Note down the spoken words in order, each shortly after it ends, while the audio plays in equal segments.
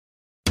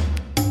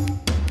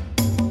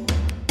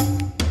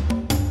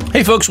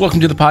Hey folks, welcome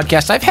to the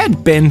podcast. I've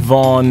had Ben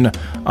Vaughn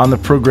on the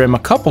program a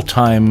couple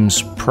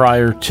times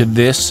prior to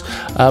this,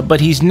 but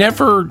he's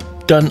never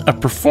done a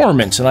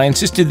performance, and I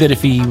insisted that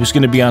if he was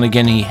going to be on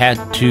again, he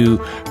had to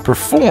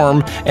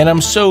perform, and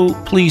I'm so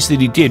pleased that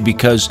he did,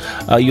 because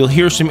you'll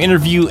hear some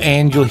interview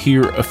and you'll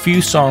hear a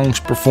few songs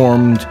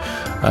performed,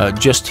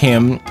 just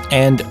him,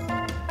 and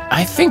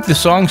I think the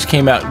songs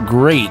came out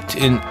great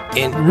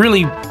and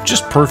really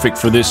just perfect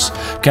for this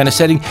kind of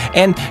setting.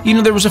 And, you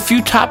know, there was a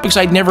few topics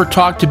I'd never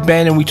talked to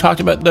Ben, and we talked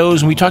about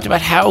those, and we talked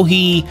about how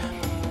he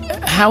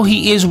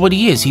is what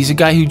he is. He's a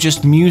guy who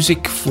just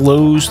music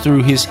flows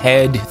through his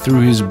head,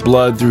 through his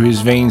blood, through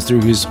his veins,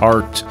 through his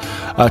heart,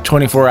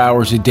 24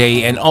 hours a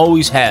day, and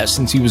always has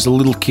since he was a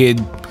little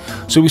kid.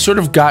 So we sort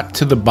of got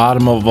to the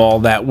bottom of all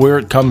that, where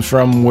it comes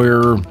from,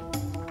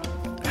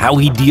 how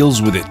he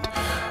deals with it.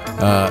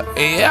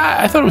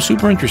 I thought it was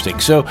super interesting.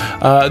 So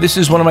this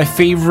is one of my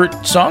favorite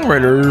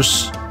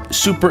songwriters.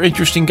 Super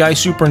interesting guy,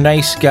 super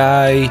nice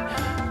guy,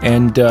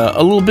 and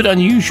a little bit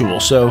unusual.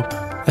 So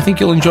I think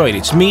you'll enjoy it.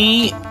 It's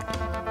me,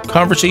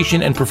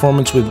 conversation and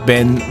performance with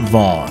Ben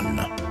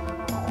Vaughn.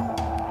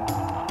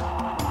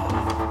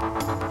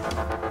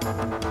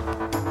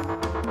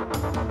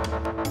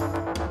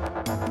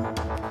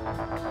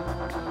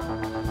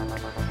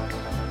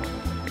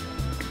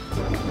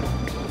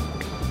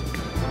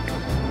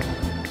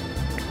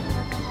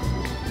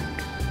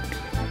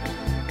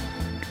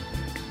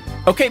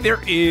 Okay, there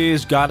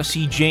is Gotta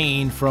See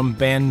Jane from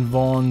Ben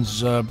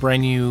Vaughn's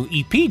brand new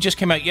EP. Just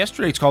came out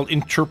yesterday. It's called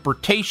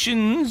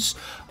Interpretations.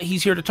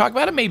 He's here to talk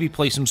about it, maybe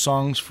play some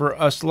songs for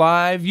us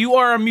live. You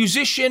are a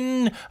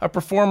musician, a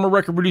performer,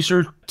 record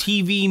producer,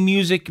 TV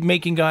music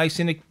making guy,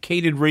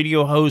 syndicated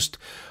radio host,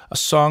 a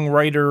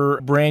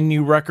songwriter, brand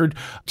new record.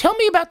 Tell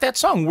me about that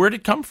song. Where'd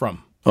it come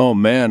from? Oh,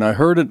 man, I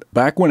heard it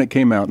back when it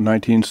came out in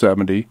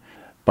 1970.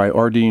 By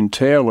Ardeen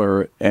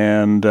Taylor,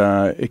 and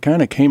it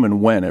kind of came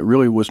and went. It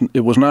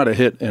was not a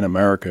hit in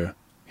America.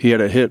 He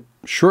had a hit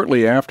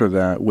shortly after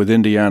that with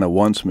Indiana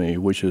Wants Me,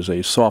 which is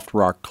a soft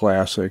rock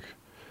classic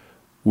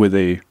with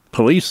a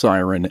police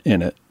siren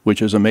in it,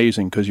 which is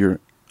amazing because you're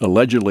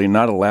allegedly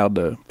not allowed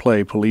to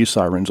play police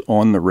sirens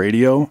on the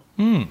radio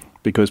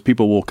because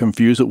people will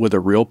confuse it with a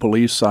real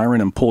police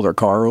siren and pull their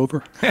car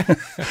over.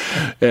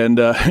 And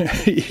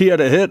he had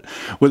a hit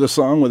with a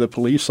song with a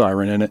police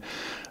siren in it.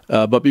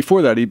 But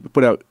before that, he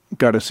put out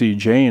Gotta See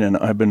Jane, and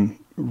I've been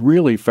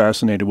really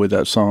fascinated with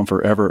that song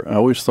forever. I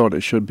always thought it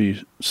should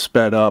be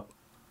sped up,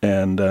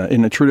 and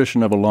in the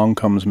tradition of Along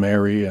Comes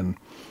Mary and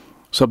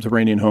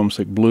Subterranean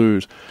Homesick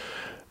Blues,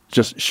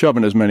 just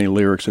shoving as many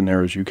lyrics in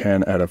there as you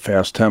can at a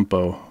fast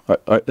tempo.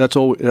 That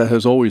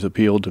has always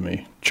appealed to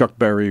me. Chuck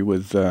Berry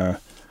with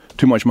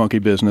Too Much Monkey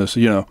Business,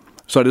 you know.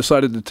 So I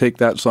decided to take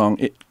that song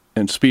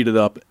and speed it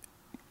up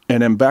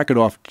and then back it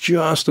off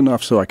just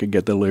enough so I could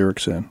get the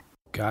lyrics in.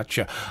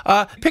 Gotcha.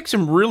 Pick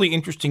some really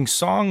interesting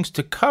songs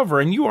to cover,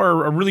 and you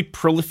are a really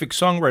prolific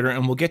songwriter,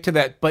 and we'll get to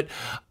that.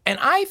 And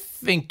I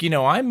think, you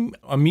know, I'm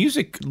a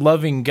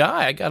music-loving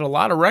guy. I got a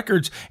lot of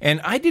records, and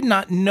I did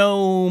not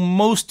know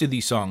most of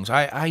these songs.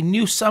 I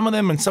knew some of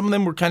them, and some of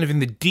them were kind of in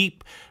the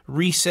deep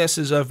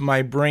recesses of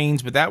my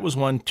brains, but that was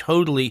one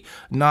totally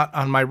not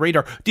on my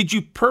radar. Did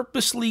you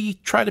purposely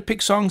try to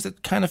pick songs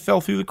that kind of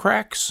fell through the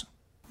cracks?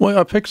 Well,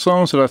 I picked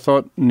songs that I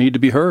thought need to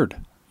be heard.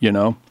 You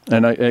know,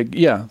 and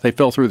they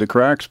fell through the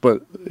cracks,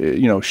 but,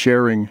 you know,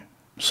 sharing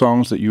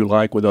songs that you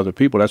like with other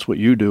people, that's what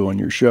you do on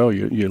your show.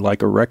 You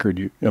like a record,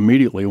 you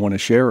immediately want to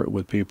share it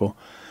with people.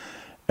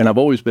 And I've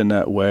always been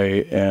that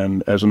way,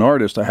 and as an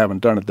artist, I haven't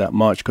done it that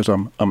much because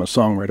I'm a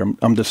songwriter.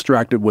 I'm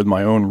distracted with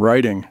my own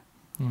writing.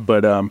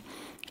 But,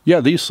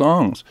 these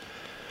songs,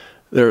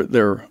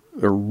 they're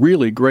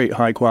really great,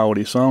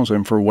 high-quality songs,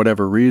 and for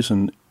whatever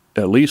reason,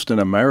 at least in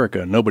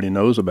America, nobody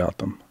knows about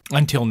them.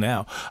 Until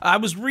now. I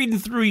was reading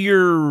through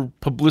your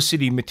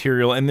publicity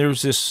material, and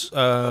there's this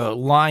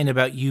line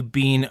about you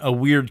being a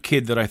weird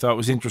kid that I thought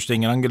was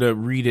interesting, and I'm going to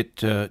read it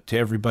to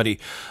everybody.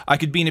 I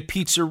could be in a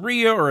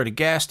pizzeria or at a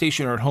gas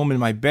station or at home in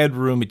my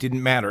bedroom. It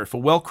didn't matter. If a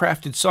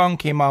well-crafted song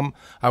came on,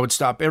 I would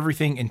stop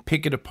everything and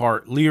pick it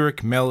apart.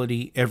 Lyric,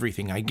 melody,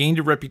 everything. I gained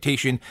a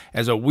reputation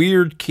as a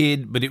weird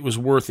kid, but it was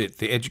worth it.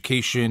 The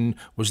education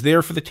was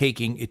there for the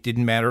taking. It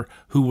didn't matter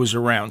who was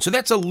around. So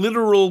that's a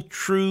literal,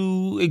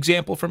 true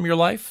example from your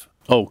life?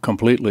 Oh,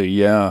 completely,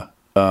 yeah.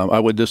 I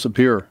would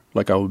disappear,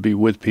 like I would be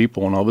with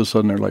people, and all of a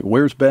sudden they're like,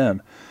 "Where's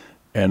Ben?"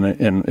 And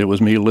it was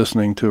me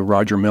listening to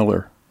Roger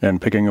Miller and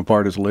picking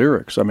apart his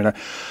lyrics. I mean,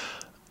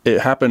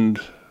 it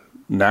happened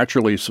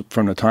naturally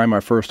from the time I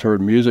first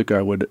heard music.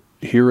 I would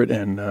hear it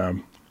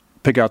and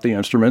pick out the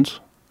instruments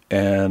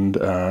and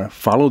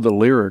follow the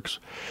lyrics.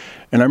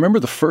 And I remember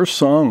the first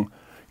song.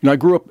 You know, I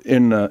grew up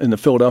in the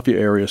Philadelphia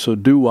area, so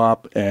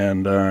doo-wop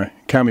and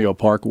Cameo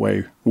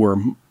Parkway were,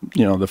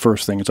 you know, the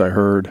first things I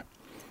heard.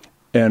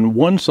 And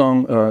one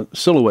song,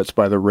 Silhouettes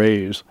by the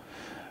Rays,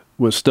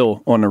 was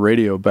still on the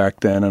radio back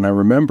then, and I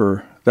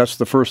remember that's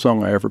the first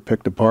song I ever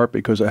picked apart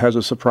because it has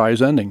a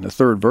surprise ending. The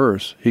third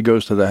verse, he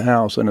goes to the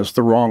house, and it's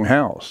the wrong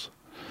house.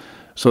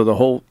 So the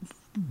whole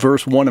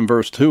verse 1 and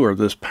verse 2 are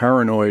this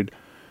paranoid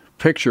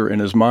picture in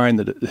his mind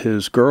that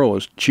his girl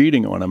is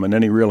cheating on him, and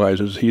then he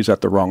realizes he's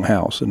at the wrong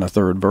house in the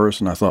third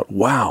verse. And I thought,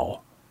 wow,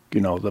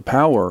 the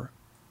power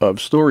of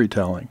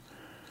storytelling.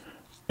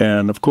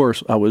 And of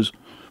course, I was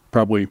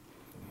probably,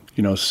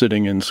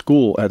 sitting in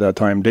school at that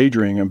time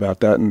daydreaming about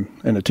that,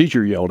 and a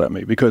teacher yelled at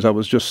me because I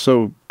was just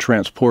so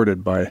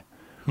transported by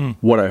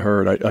what I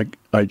heard.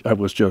 I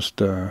was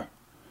just, it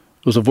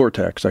was a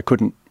vortex. I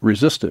couldn't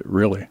resist it,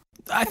 really.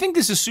 I think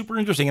this is super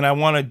interesting, and I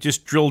want to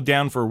just drill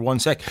down for 1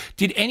 sec.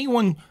 Did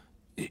anyone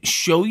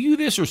show you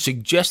this or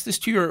suggest this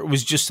to you, or it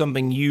was just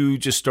something you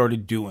just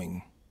started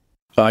doing?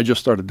 I just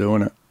started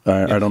doing it.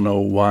 I don't know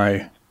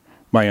why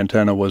my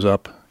antenna was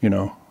up,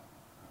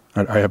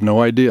 I have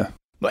no idea.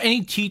 But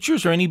any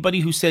teachers or anybody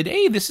who said,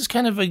 hey, this is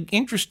kind of an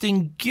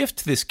interesting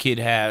gift this kid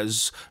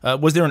has,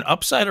 was there an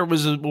upside, or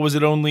was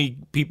it only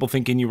people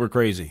thinking you were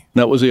crazy?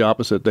 That was the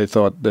opposite. They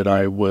thought that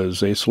I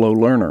was a slow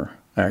learner,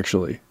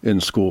 actually,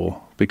 in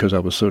school, because I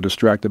was so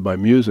distracted by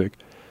music.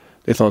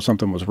 They thought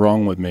something was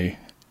wrong with me.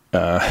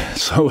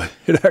 So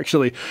it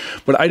actually,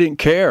 but I didn't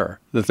care.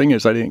 The thing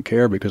is, I didn't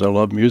care because I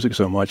loved music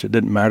so much. It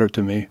didn't matter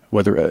to me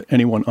whether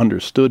anyone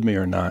understood me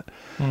or not.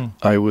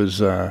 I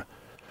was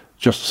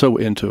just so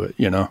into it,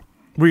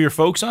 Were your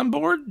folks on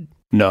board?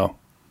 No,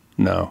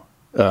 not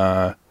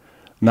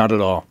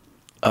at all.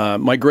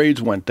 My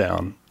grades went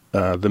down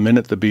the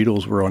minute the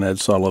Beatles were on Ed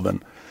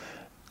Sullivan,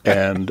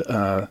 and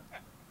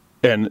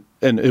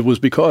it was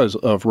because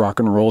of rock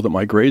and roll that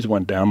my grades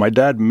went down. My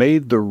dad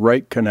made the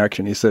right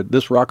connection. He said,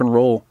 this rock and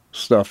roll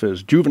stuff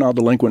is juvenile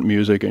delinquent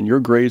music, and your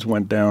grades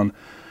went down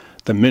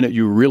the minute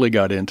you really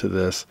got into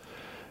this.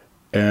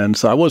 And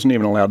so I wasn't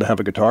even allowed to have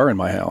a guitar in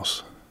my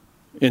house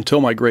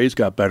until my grades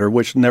got better,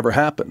 which never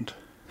happened.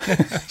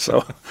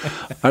 So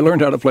I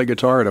learned how to play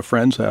guitar at a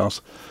friend's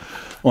house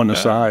on the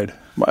side.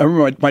 I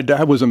remember my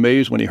dad was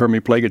amazed when he heard me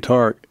play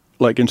guitar.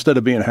 Like, instead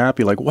of being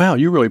happy, like, wow,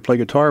 you really play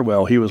guitar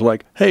well, he was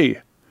like,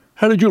 hey,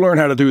 how did you learn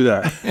how to do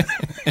that?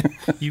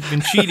 You've been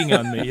cheating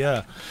on me,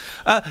 yeah.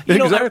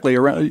 Exactly,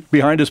 around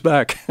behind his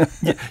back.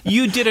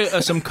 You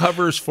did some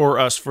covers for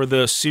us for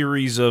the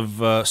series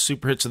of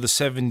Super Hits of the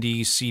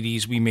 70s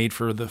CDs we made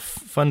for the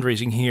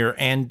fundraising here.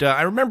 And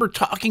I remember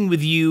talking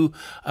with you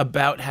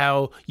about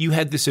how you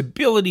had this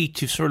ability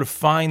to sort of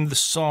find the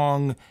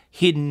song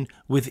hidden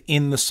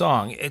within the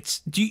song.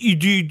 Do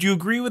you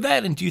agree with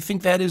that? And do you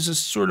think that is a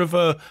sort of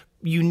a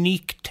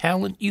unique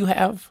talent you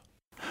have?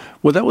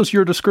 Well, that was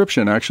your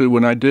description, actually.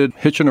 When I did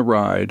Hitchin' a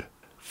Ride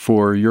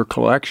for your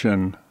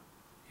collection,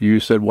 you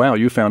said, wow,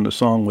 you found a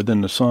song within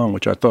the song,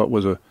 which I thought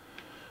was an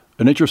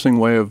interesting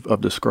way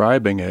of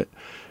describing it.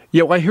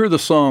 Yeah, I hear the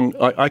song,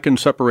 I can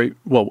separate,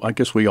 well, I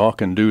guess we all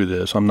can do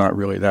this. I'm not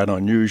really that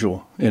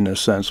unusual in this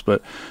sense,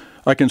 but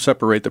I can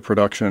separate the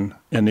production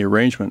and the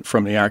arrangement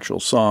from the actual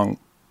song.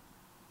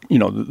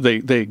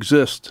 They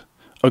exist.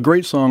 A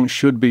great song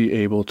should be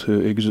able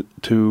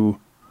to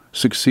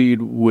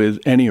succeed with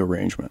any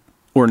arrangement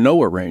or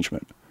no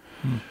arrangement.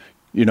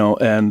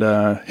 And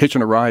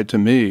Hitchin' a Ride to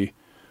me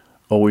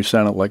always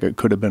sounded like it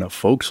could have been a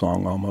folk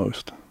song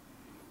almost.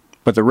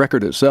 But the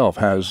record itself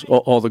has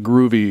all the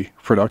groovy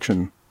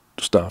production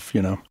stuff,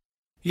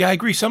 Yeah, I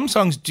agree. Some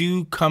songs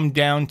do come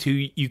down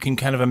to, you can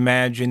kind of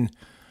imagine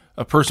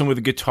a person with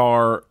a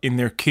guitar in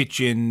their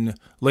kitchen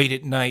late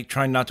at night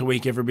trying not to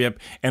wake everybody up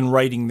and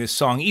writing this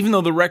song. Even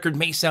though the record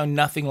may sound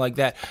nothing like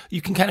that,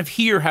 you can kind of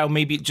hear how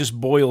maybe it just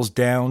boils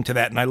down to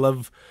that. And I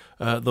love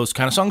those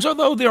kind of songs.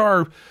 Although there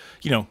are,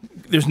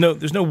 there's no,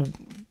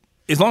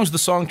 as long as the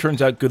song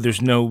turns out good,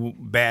 there's no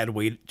bad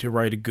way to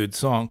write a good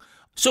song.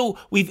 So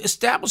we've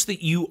established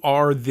that you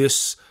are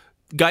this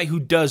guy who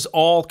does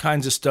all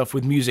kinds of stuff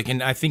with music,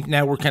 and I think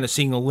now we're kind of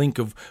seeing a link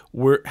of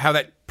how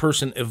that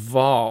person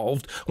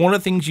evolved. One of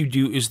the things you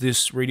do is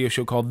this radio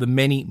show called The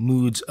Many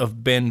Moods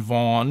of Ben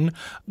Vaughn.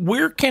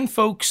 Where can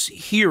folks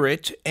hear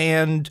it,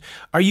 and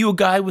are you a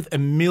guy with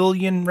 1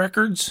 million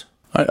records?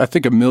 I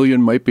think 1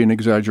 million might be an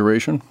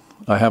exaggeration.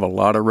 I have a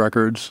lot of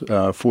records,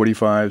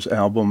 45s,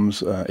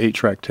 albums,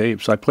 8-track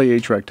tapes. I play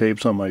 8-track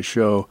tapes on my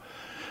show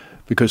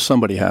because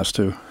somebody has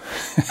to.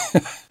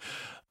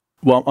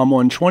 Well, I'm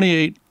on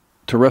 28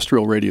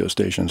 terrestrial radio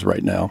stations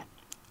right now,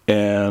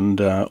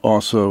 and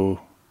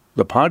also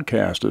the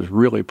podcast is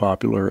really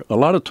popular. A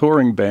lot of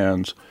touring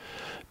bands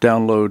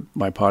download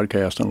my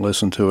podcast and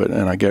listen to it,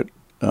 and I get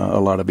a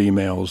lot of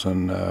emails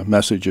and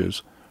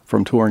messages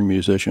from touring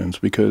musicians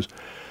because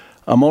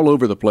I'm all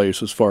over the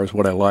place as far as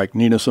what I like.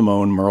 Nina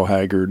Simone, Merle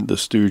Haggard, The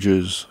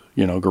Stooges,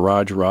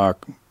 garage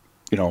rock,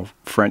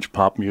 French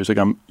pop music.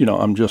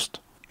 I'm just,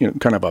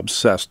 kind of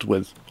obsessed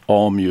with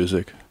all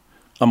music.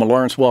 I'm a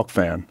Lawrence Welk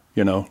fan,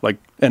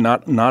 and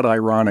not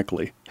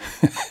ironically.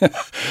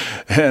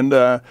 And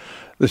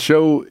the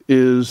show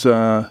is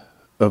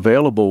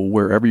available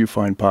wherever you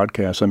find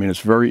podcasts. I mean, it's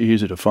very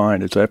easy to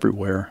find. It's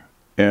everywhere.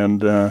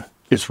 And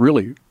it's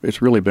really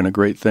been a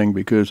great thing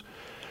because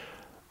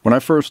when I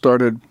first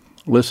started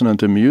listening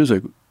to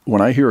music,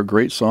 when I hear a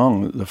great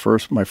song,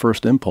 my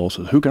first impulse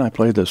is, who can I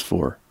play this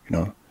for?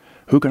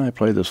 Who can I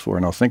play this for?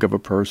 And I'll think of a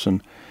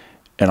person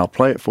and I'll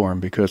play it for him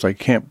because I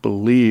can't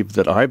believe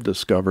that I've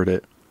discovered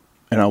it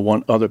and I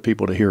want other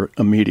people to hear it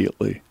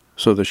immediately.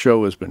 So the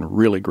show has been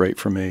really great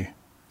for me.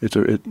 It's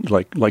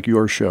like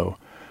your show.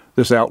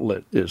 This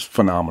outlet is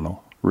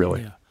phenomenal,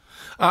 really. Yeah.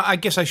 I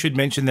guess I should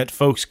mention that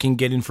folks can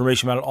get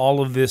information about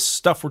all of this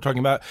stuff we're talking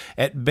about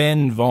at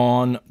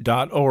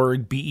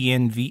benvaughn.org,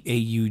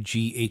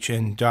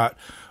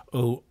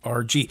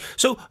 benvaughn.org.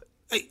 So,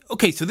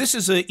 okay, so this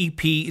is an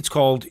EP. It's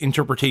called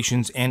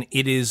Interpretations, and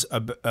it is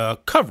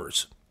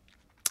covers.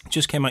 It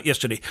just came out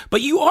yesterday.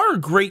 But you are a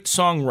great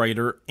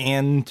songwriter,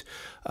 and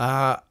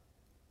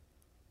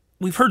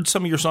we've heard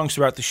some of your songs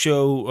throughout the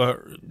show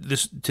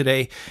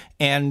today,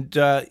 and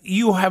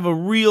you have a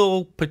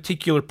real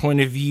particular point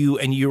of view,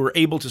 and you were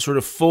able to sort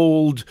of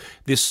fold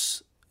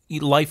this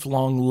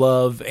lifelong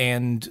love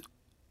and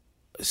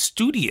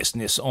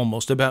studiousness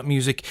almost about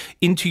music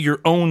into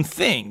your own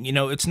thing. You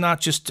know, it's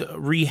not just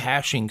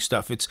rehashing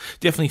stuff. It's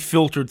definitely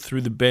filtered through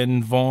the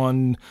Ben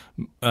Vaughn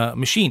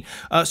machine.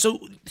 So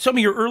some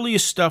of your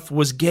earliest stuff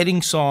was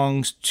getting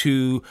songs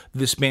to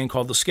this band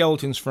called the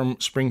Skeletons from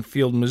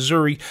Springfield,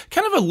 Missouri.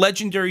 Kind of a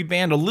legendary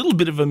band, a little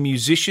bit of a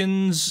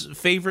musician's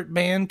favorite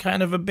band,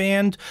 kind of a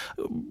band.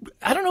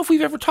 I don't know if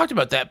we've ever talked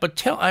about that,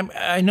 but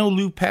I know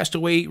Lou passed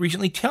away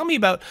recently. Tell me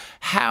about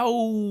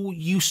how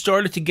you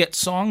started to get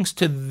songs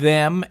to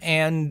them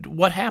and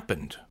what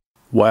happened.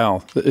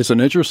 Wow. It's an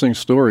interesting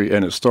story,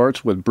 and it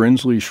starts with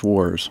Brinsley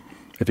Schwarz,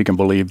 if you can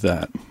believe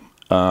that.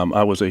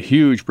 I was a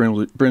huge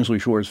Brinsley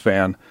Schwarz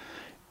fan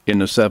in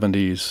the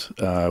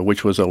 70s,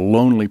 which was a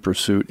lonely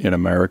pursuit in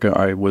America.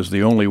 I was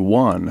the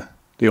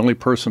only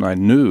person I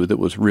knew that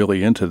was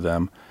really into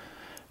them.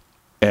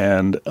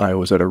 And I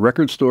was at a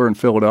record store in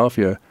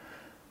Philadelphia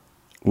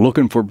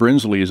looking for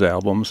Brinsley's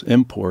albums,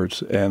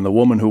 imports, and the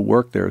woman who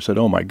worked there said,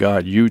 "Oh my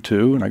God, you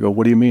too?" And I go,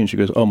 "What do you mean?" She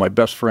goes, "Oh, my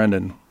best friend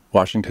in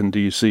Washington,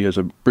 D.C. is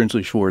a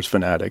Brinsley Schwarz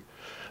fanatic.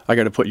 I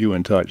got to put you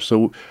in touch."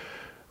 So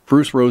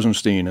Bruce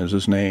Rosenstein is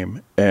his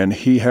name, and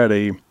he had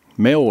a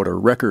mail-order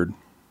record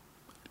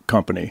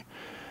company,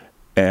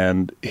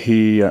 and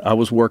I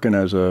was working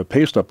as a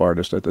paste-up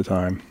artist at the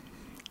time,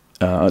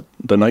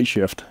 the night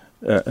shift,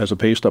 as a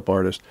paste-up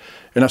artist.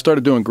 And I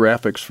started doing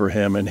graphics for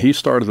him, and he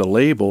started a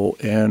label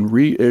and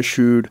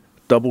reissued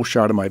Double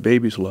Shot of My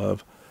Baby's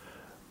Love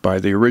by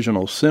the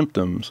original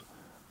Symptoms,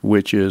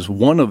 which is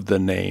one of the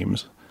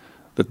names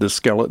that the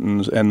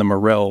Skeletons and the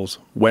Morels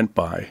went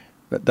by.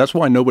 That's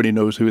why nobody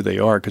knows who they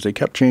are, because they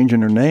kept changing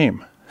their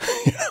name.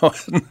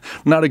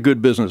 Not a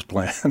good business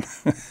plan.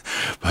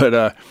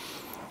 But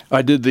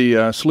I did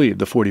the sleeve,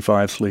 the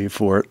 45 sleeve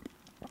for it,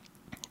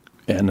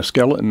 and the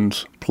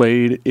Skeletons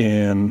played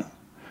in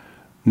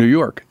New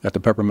York at the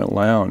Peppermint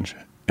Lounge,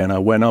 and I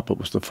went up. It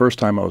was the first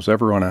time I was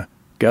ever on a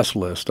guest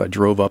list. I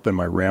drove up in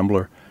my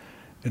Rambler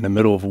in the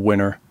middle of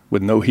winter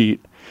with no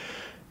heat,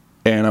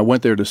 and I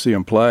went there to see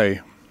them play,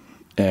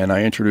 and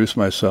I introduced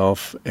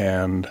myself,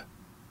 and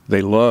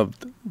they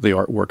loved the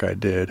artwork I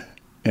did,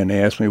 and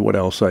they asked me what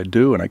else I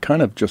do, and I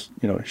kind of just,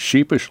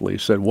 sheepishly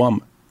said, "Well,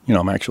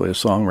 I'm actually a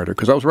songwriter,"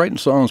 because I was writing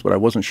songs, but I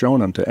wasn't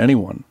showing them to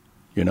anyone,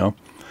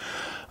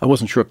 I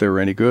wasn't sure if they were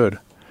any good.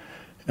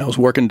 I was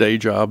working day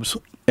jobs,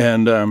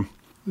 and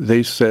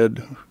they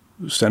said,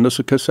 "Send us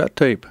a cassette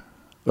tape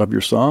of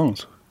your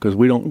songs, because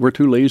we're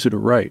too lazy to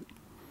write.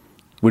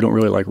 We don't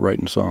really like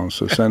writing songs,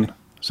 so send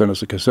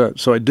us a cassette."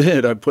 So I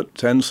did. I put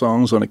 10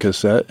 songs on a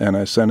cassette, and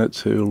I sent it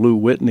to Lou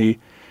Whitney,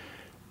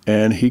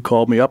 and he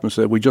called me up and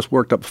said, "We just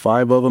worked up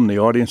 5 of them. The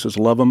audiences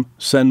love them.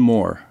 Send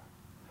more."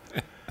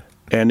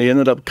 And they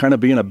ended up kind of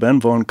being a Ben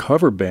Vaughn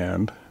cover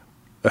band,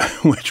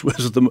 which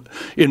was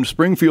in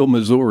Springfield,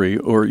 Missouri,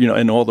 or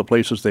in all the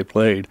places they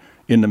played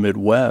in the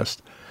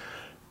Midwest,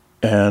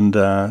 and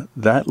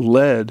that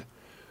led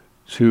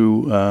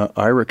to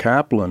Ira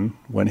Kaplan,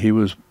 when he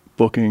was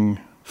booking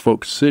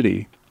Folk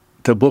City,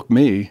 to book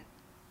me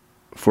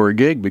for a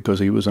gig because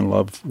he was in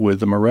love with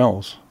the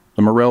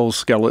Morels,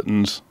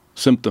 Skeletons,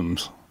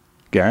 Symptoms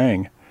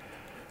gang,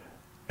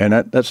 and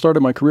that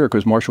started my career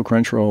because Marshall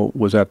Crenshaw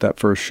was at that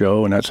first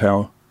show, and that's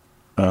how.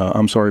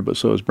 I'm Sorry, But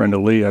So Is Brenda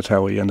Lee. That's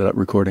how we ended up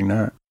recording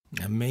that.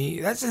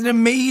 That's an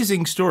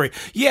amazing story.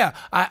 Yeah,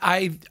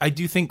 I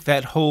do think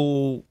that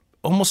whole,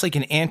 almost like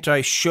an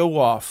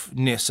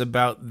anti-show-offness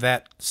about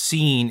that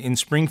scene in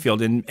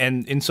Springfield, and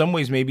in some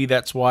ways maybe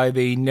that's why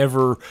they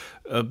never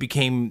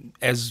became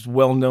as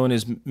well-known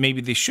as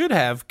maybe they should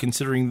have,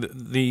 considering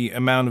the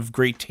amount of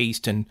great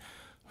taste and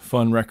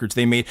fun records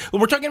they made. Well,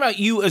 we're talking about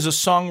you as a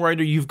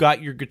songwriter. You've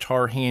got your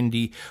guitar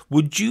handy.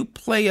 Would you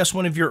play us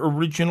one of your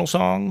original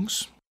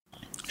songs?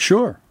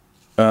 Sure.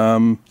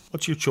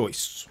 What's your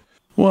choice?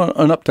 Well,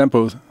 an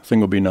up-tempo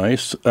thing would be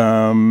nice.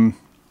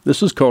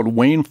 This is called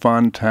Wayne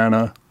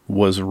Fontana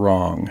Was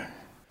Wrong.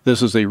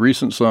 This is a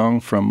recent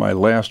song from my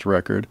last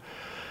record,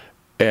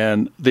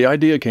 and the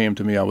idea came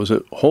to me. I was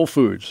at Whole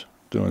Foods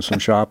doing some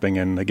shopping,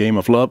 and the Game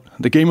of Love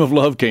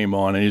came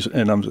on,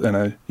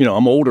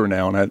 I'm older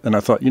now, and I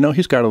thought,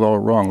 he's got it all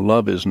wrong.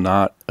 Love is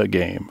not a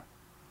game.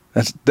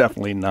 That's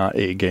definitely not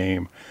a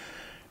game.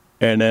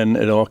 And then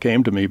it all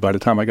came to me. By the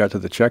time I got to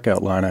the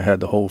checkout line, I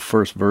had the whole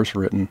first verse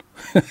written.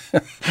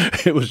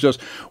 It was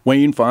just,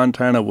 Wayne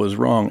Fontana was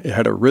wrong. It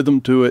had a rhythm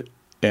to it.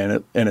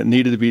 and it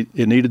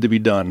needed to be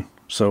done.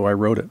 So I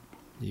wrote it.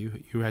 You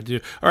had to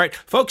do. All right,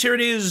 folks, here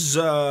it is.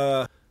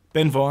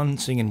 Ben Vaughn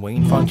singing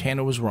 "Wayne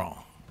Fontana Was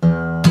Wrong."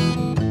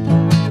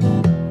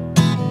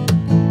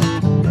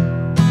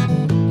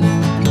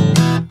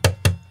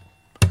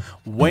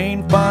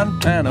 Wayne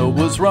Fontana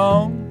was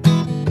wrong.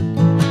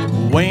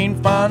 Wayne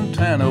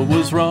Fontana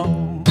was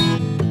wrong.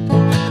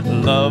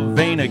 Love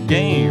ain't a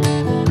game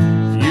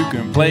you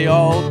can play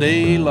all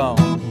day long.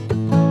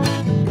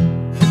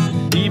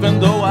 Even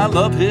though I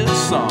love his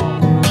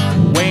song,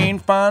 Wayne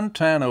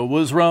Fontana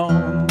was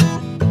wrong.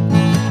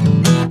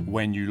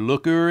 When you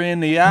look her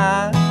in the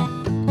eye,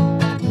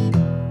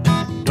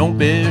 don't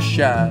be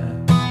shy.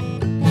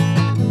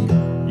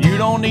 You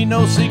don't need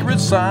no secret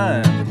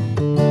sign.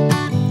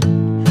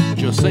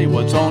 Just say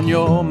what's on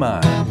your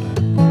mind.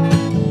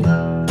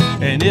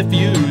 And if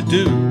you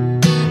do,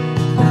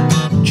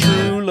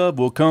 true love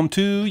will come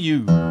to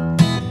you.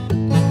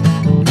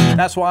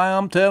 That's why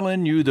I'm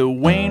telling you that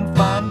Wayne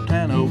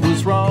Fontana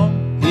was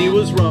wrong. He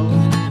was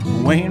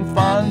wrong. Wayne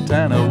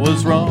Fontana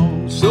was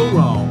wrong. So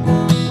wrong.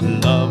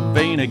 Love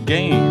ain't a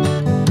game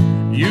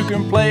you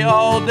can play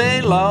all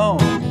day long.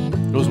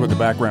 Those were the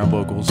background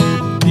vocals.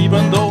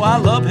 Even though I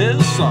love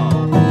his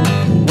song,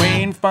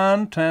 Wayne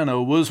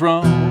Fontana was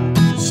wrong.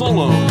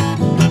 Solo.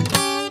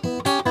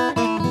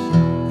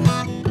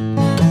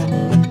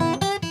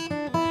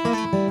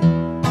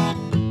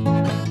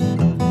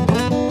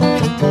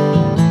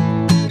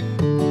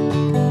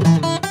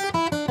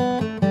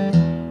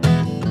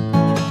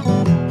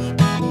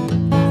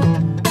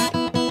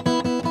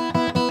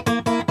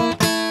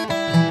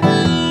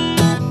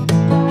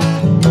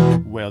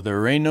 Well,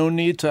 there ain't no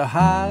need to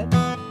hide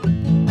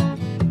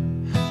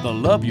the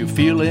love you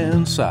feel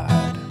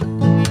inside.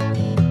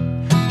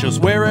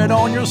 Just wear it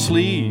on your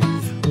sleeve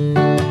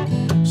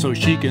so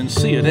she can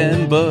see it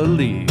and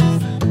believe.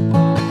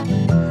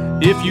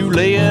 If you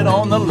lay it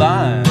on the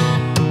line,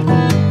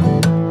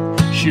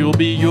 she'll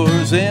be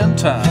yours in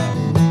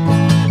time.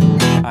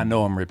 I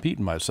know I'm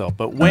repeating myself,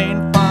 but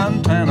Wayne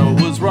Fontana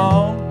was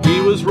wrong.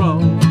 He was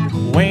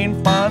wrong.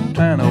 Wayne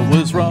Fontana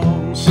was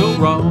wrong. So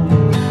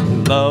wrong.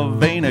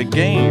 Love ain't a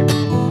game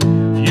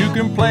you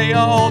can play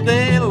all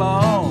day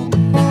long.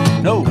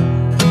 No,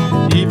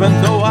 even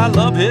though I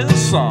love his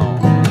song,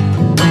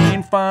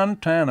 Wayne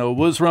Fontana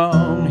was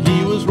wrong.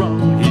 He was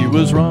wrong. He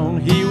was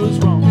wrong. He was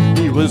wrong.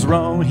 He was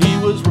wrong. He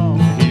was wrong.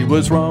 He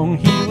was wrong.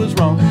 He was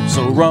wrong.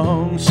 So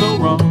wrong. So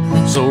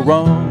wrong. So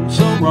wrong.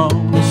 So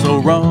wrong.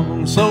 So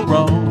wrong. So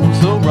wrong.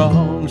 So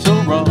wrong.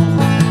 So wrong.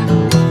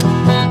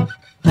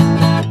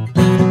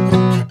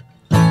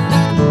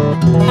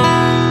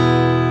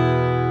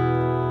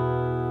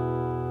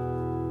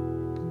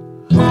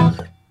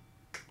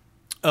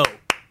 Oh,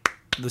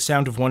 the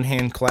sound of one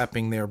hand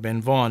clapping there,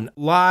 Ben Vaughn,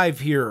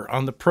 live here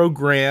on the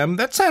program.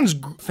 That sounds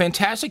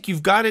fantastic.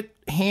 You've got it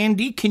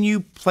handy. Can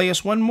you play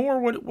us one more?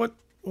 What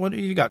do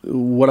you got?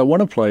 What I want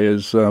to play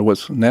is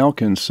what's now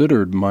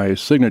considered my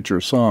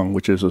signature song,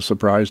 which is a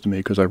surprise to me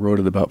because I wrote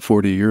it about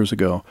 40 years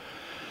ago.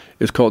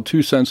 It's called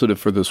Too Sensitive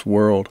for This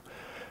World.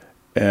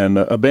 And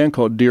a band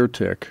called Deer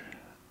Tick,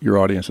 your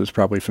audience is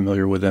probably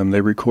familiar with them,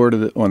 they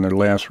recorded it on their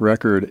last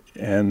record,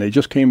 and they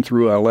just came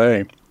through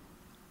L.A.,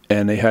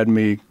 and they had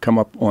me come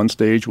up on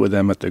stage with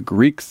them at the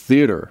Greek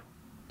Theater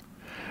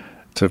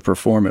to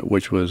perform it,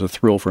 which was a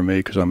thrill for me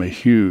because I'm a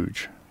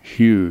huge,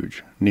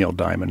 huge Neil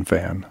Diamond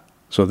fan.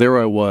 So there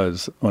I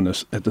was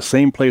at the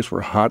same place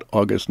where Hot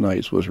August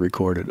Nights was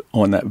recorded,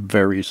 on that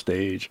very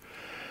stage.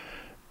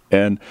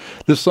 And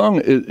this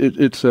song,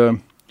 it's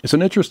an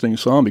interesting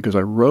song because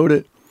I wrote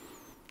it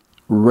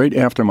right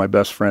after my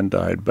best friend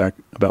died back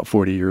about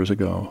 40 years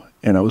ago.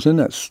 And I was in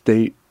that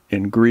state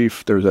in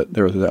grief. There was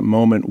that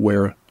moment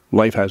where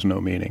life has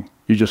no meaning.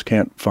 You just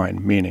can't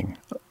find meaning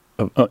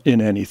in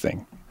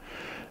anything.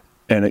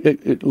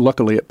 And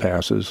luckily it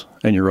passes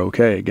and you're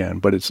okay again.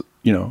 But it's,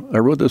 I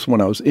wrote this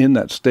when I was in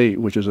that state,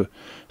 which is a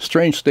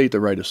strange state to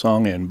write a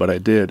song in, but I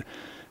did.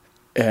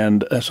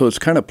 And so it's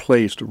kind of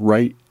placed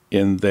right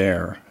in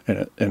there.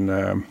 And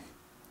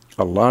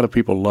a lot of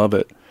people love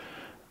it.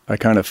 I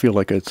kind of feel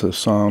like it's a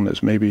song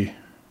that's maybe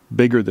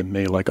bigger than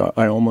me. Like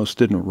I almost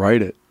didn't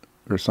write it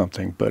or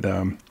something, but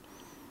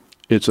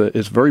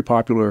it's very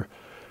popular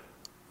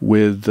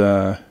with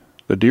the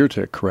Deer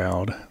Tick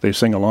crowd. They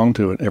sing along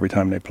to it every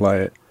time they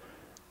play it.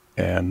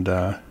 And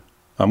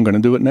I'm going to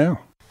do it now.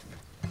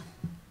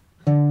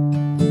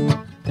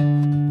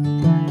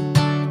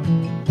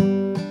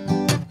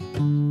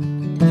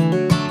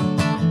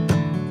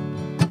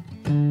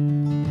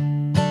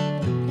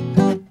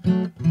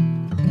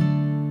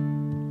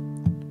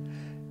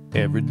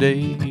 Every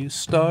day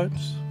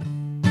starts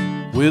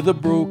with a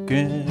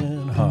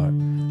broken heart.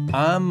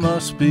 I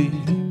must be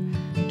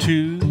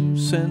too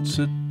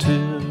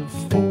sensitive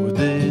for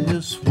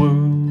this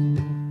world.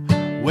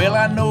 Well,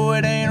 I know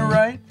it ain't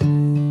right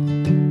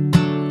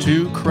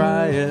to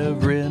cry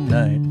every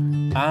night.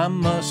 I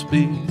must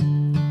be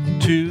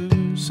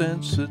too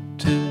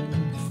sensitive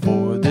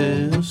for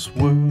this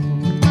world.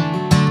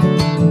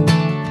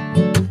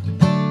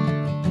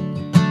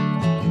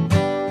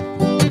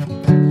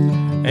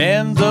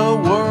 And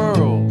the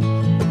world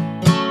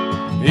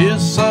is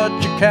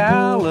such a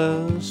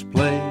callous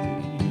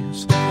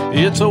place.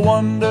 It's a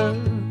wonder,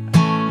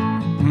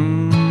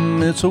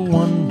 it's a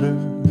wonder,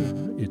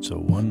 it's a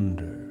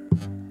wonder.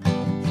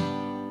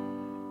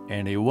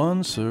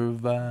 Anyone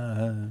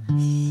survives.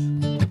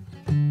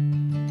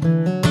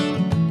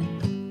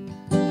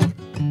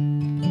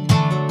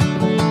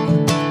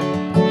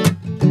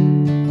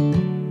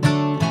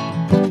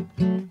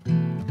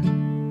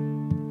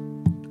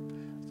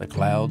 The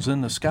clouds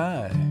in the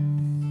sky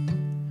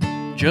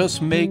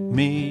just make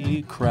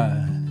me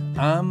cry.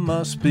 I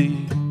must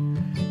be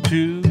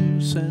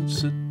too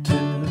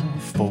sensitive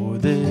for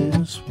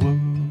this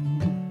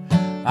world.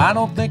 I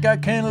don't think I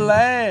can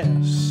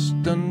last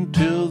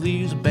until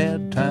these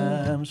bad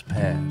times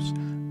pass.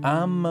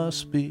 I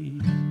must be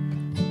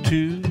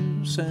too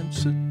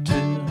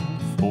sensitive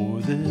for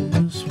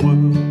this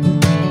world.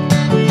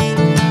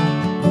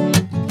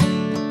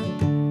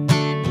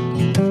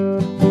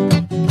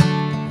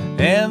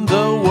 And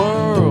the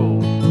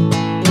world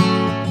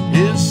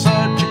is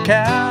such a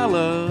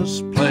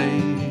callous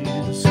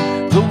place.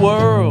 The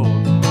world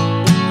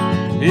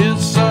is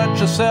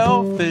such a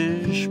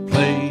selfish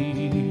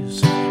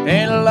place.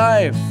 And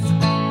life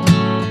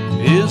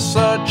is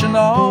such an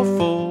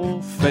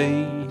awful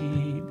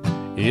fate.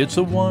 It's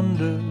a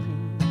wonder,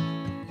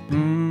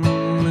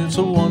 it's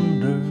a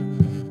wonder,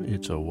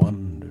 it's a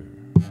wonder.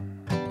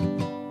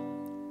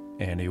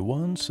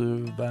 Anyone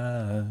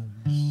survives.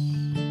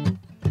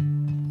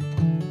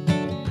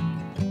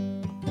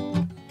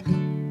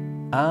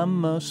 I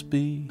must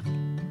be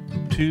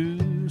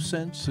too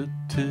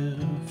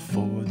sensitive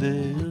for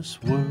this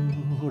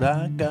world.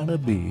 I gotta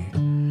be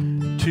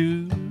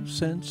too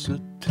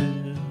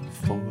sensitive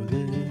for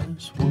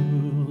this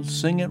world.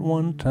 Sing it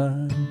one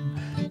time.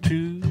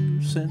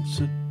 Too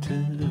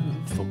sensitive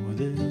for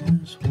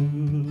this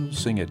world.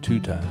 Sing it 2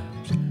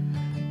 times.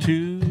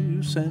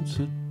 Too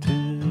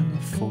sensitive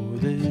for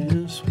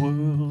this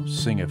world.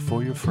 Sing it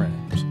for your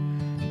friends.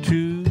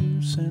 Too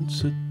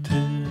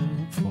sensitive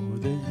for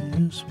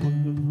this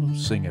world.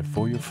 Sing it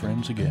for your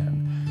friends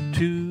again.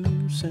 Too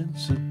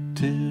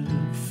sensitive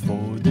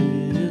for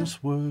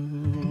this world.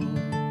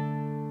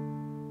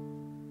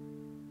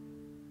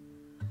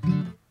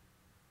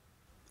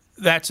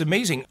 That's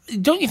amazing.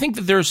 Don't you think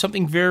that there's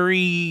something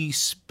very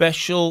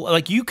special?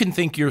 Like, you can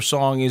think your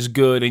song is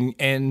good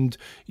and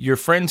your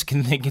friends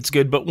can think it's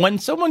good, but when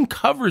someone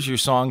covers your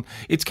song,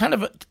 it's kind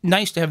of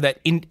nice to have that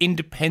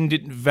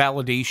independent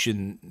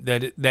validation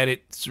that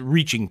it's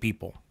reaching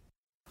people.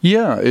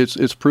 Yeah,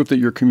 it's proof that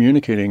you're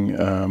communicating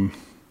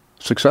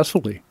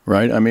successfully,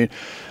 right? I mean,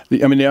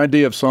 the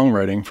idea of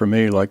songwriting for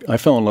me, like, I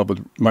fell in love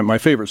with my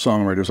favorite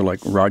songwriters are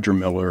like Roger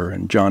Miller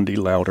and John D.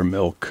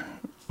 Loudermilk,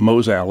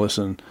 Mose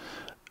Allison,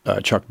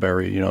 Chuck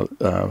Berry,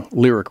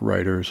 lyric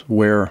writers,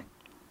 where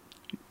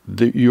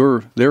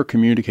they're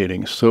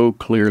communicating so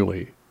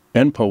clearly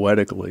and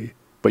poetically,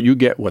 but you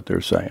get what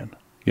they're saying,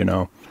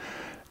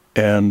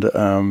 And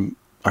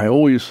I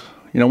always,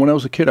 when I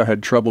was a kid, I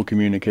had trouble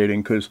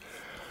communicating because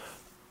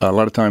a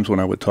lot of times when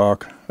I would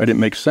talk, I didn't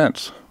make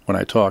sense when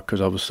I talked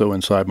because I was so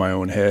inside my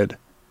own head.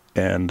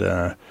 And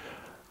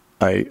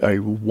I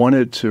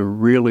wanted to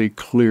really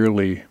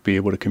clearly be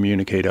able to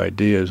communicate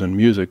ideas, and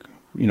music,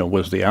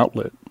 was the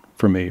outlet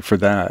for me for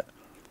that.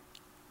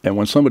 And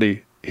when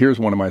somebody hears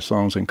one of my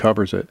songs and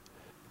covers it,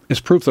 it's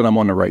proof that I'm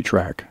on the right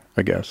track,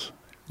 I guess.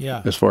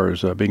 Yeah. As far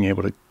as being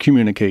able to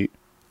communicate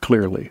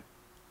clearly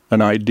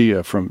an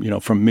idea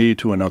from me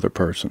to another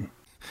person.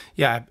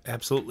 Yeah,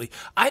 absolutely.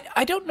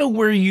 I don't know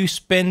where you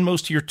spend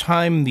most of your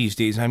time these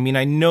days. I mean,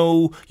 I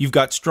know you've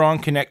got strong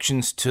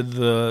connections to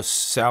the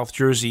South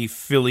Jersey,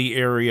 Philly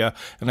area,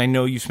 and I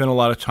know you've spent a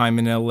lot of time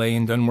in LA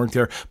and done work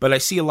there, but I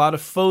see a lot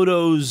of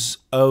photos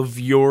of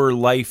your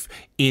life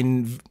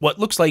in what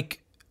looks like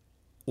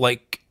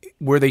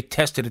where they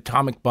tested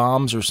atomic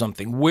bombs or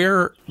something.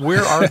 Where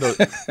are those?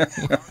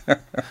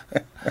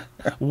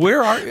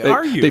 Where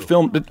are you?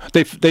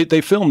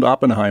 They filmed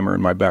Oppenheimer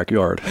in my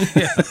backyard.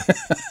 Yeah.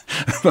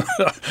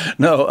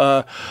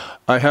 No,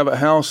 I have a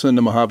house in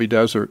the Mojave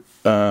Desert,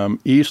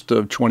 east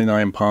of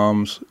 29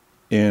 Palms,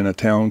 in a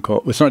town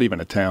called. It's not even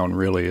a town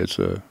really. It's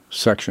a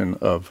section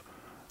of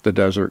the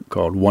desert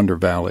called Wonder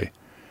Valley.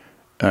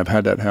 And I've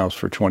had that house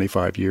for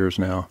 25 years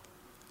now.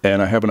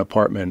 And I have an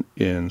apartment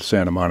in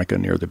Santa Monica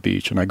near the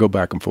beach, and I go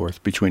back and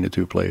forth between the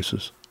two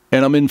places.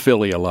 And I'm in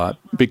Philly a lot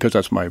because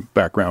that's my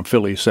background,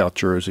 Philly, South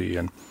Jersey.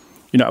 And,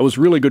 I was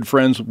really good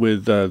friends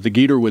with the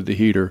Geeter with the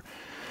Heater,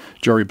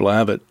 Jerry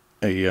Blavitt,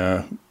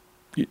 a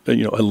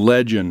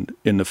legend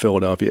in the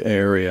Philadelphia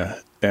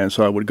area. And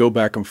so I would go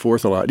back and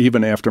forth a lot.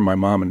 Even after my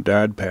mom and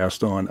dad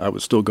passed on, I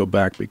would still go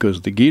back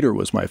because the Geeter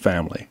was my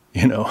family,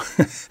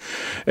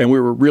 And we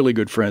were really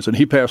good friends. And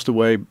he passed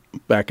away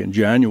back in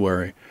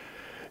January.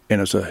 And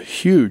it's a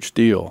huge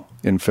deal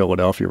in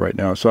Philadelphia right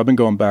now. So I've been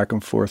going back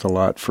and forth a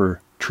lot for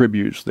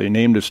tributes. They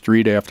named a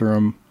street after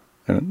him,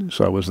 and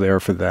so I was there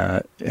for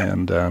that.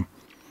 And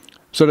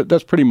so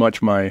that's pretty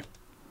much my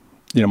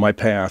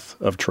path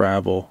of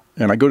travel.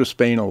 And I go to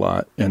Spain a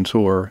lot and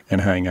tour and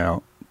hang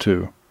out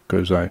too,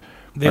 because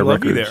They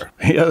love you there.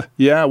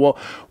 Yeah. Well,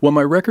 when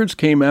my records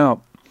came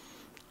out,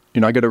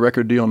 I got a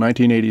record deal in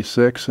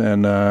 1986,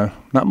 and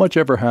not much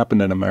ever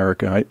happened in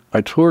America.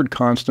 I toured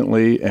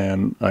constantly,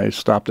 and I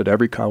stopped at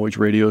every college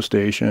radio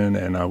station,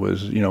 and I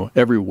was,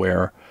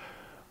 everywhere.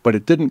 But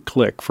it didn't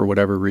click for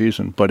whatever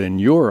reason. But in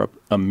Europe,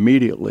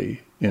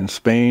 immediately, in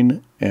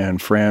Spain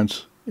and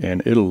France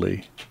and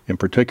Italy, in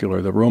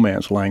particular, the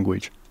Romance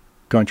language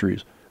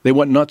countries, they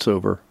went nuts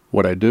over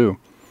what I do.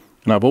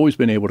 And I've always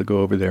been able to go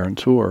over there and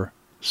tour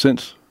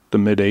since the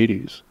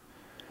mid-'80s.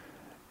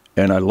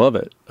 And I love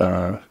it.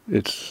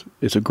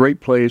 It's a great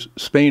place.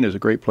 Spain is a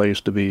great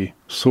place to be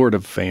sort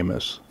of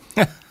famous.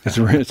 It's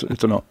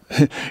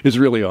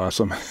really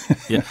awesome.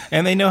 Yeah,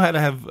 and they know how to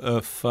have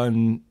a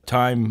fun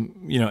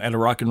time, at a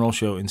rock and roll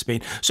show in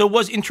Spain. So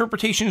was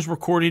Interpretations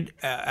recorded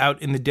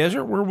out in the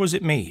desert? Where was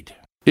it made?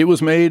 It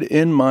was made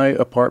in my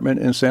apartment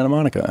in Santa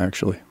Monica,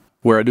 actually,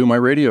 where I do my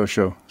radio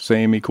show.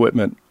 Same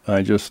equipment.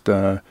 I just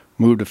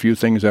moved a few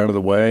things out of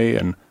the way,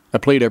 and I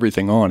played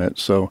everything on it,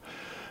 so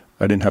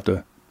I didn't have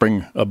to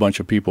bring a bunch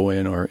of people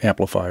in or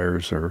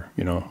amplifiers or,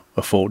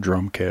 a full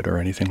drum kit or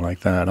anything like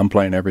that. I'm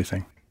playing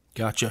everything.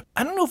 Gotcha.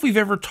 I don't know if we've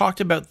ever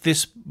talked about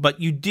this, but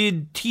you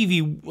did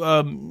TV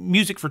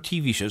music for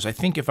TV shows. I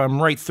think, if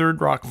I'm right, Third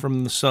Rock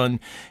from the Sun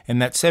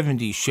and that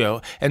 70s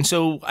show. And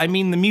so, the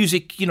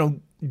music,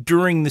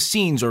 during the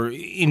scenes or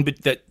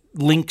that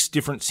links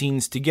different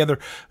scenes together.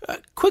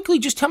 Quickly,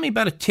 just tell me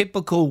about a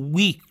typical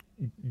week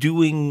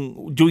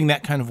doing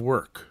that kind of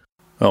work.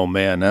 Oh,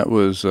 man, that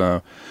was...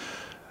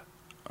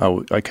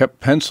 I kept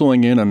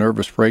penciling in a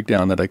nervous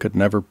breakdown that I could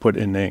never put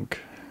in ink.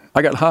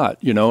 I got hot,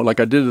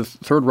 like I did the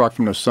Third Rock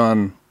from the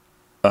Sun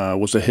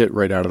was a hit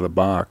right out of the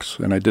box,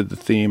 and I did the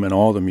theme and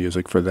all the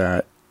music for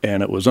that,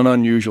 and it was an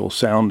unusual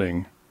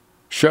sounding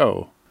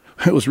show.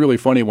 It was really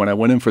funny when I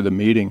went in for the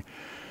meeting.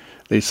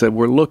 They said,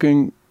 we're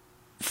looking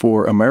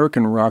for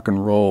American rock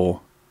and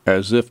roll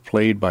as if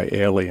played by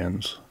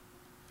aliens,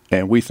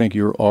 and we think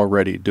you're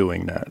already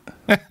doing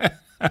that.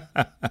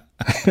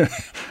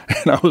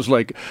 And I was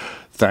like,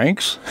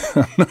 thanks.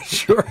 I'm not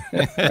sure.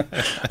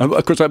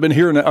 Of course, I've been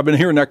hearing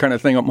that kind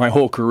of thing my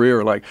whole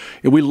career. Like,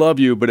 we love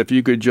you, but if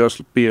you could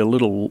just be a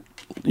little,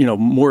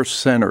 more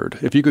centered.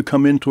 If you could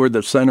come in toward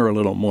the center a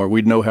little more,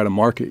 we'd know how to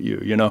market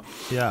you.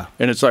 Yeah.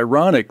 And it's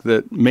ironic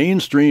that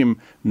mainstream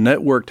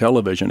network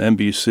television,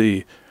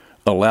 NBC,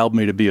 allowed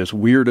me to be as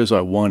weird as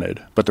I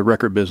wanted, but the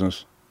record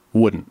business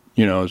wouldn't.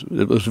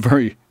 It was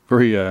very,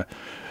 very,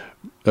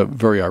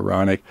 very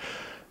ironic.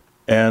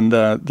 And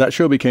that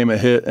show became a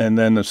hit, and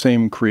then the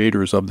same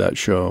creators of that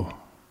show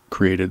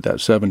created that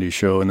 70s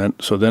show. And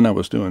then I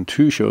was doing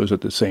two shows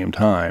at the same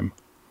time.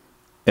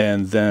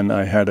 And then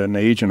I had an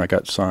agent. I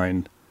got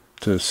signed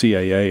to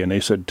CAA, and they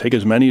said, take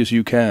as many as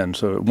you can.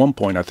 So at one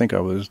point, I think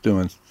I was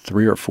doing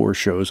 3 or 4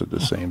 shows at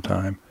the same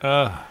time.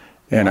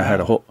 And wow.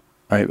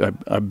 I had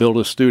I built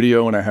a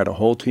studio, and I had a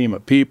whole team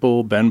of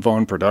people. Ben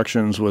Vaughn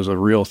Productions was a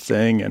real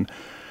thing. And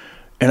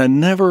I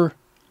never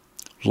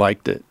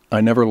liked it. I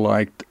never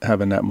liked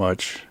having that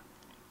much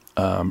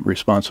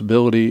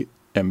responsibility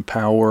and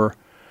power,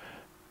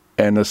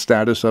 and the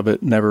status of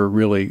it never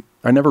really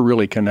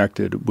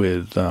connected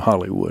with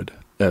Hollywood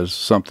as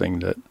something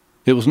that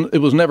it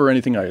was never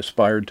anything I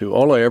aspired to.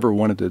 All I ever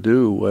wanted to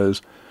do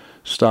was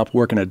stop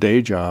working a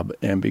day job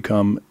and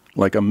become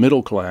like a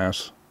middle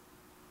class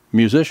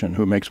musician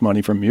who makes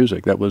money from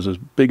music. That was as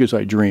big as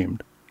I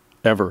dreamed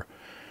ever.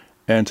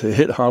 And to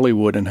hit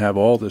Hollywood and have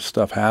all this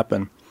stuff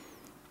happen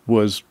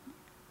was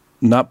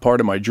not part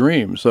of my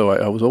dream. So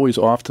I was always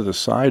off to the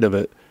side of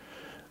it.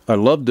 I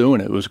loved doing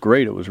it. It was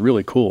great. It was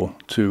really cool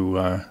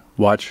to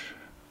watch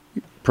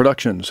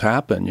productions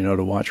happen,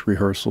 to watch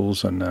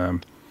rehearsals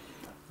and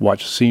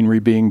watch scenery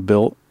being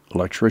built,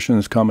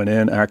 electricians coming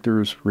in,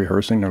 actors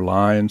rehearsing their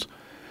lines,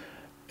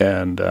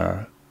 and,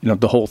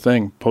 the whole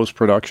thing,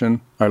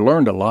 post-production. I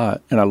learned a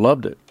lot, and I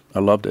loved it.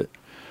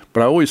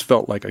 But I always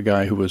felt like a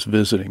guy who was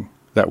visiting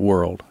that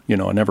world.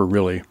 I never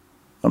really,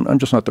 I'm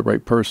just not the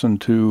right person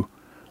to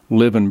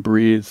live and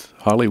breathe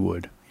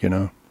Hollywood,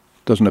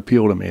 Doesn't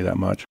appeal to me that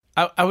much.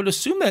 I would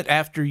assume that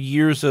after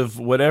years of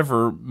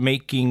whatever,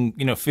 making,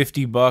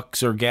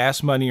 $50 or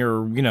gas money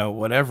or,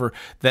 whatever,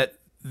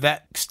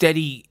 that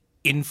steady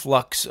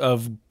influx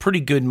of pretty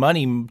good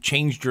money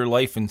changed your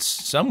life in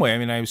some way.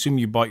 I assume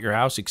you bought your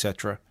house,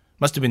 etc.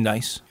 Must have been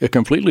nice. It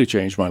completely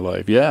changed my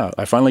life. Yeah.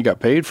 I finally got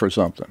paid for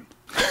something.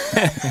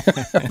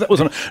 That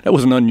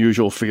was an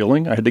unusual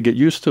feeling. I had to get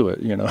used to it,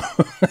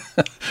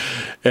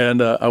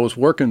 And I was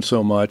working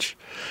so much.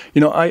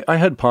 I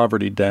had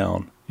poverty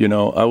down.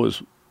 I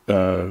was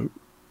poor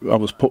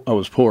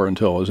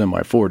until I was in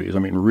my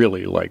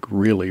 40s.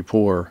 Really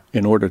poor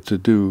in order to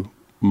do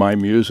my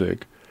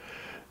music.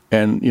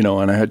 And,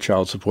 and I had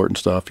child support and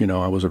stuff.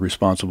 I was a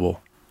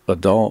responsible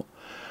adult.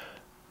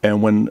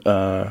 And when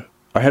I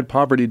had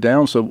poverty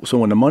down, so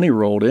when the money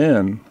rolled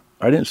in,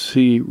 I didn't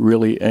see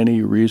really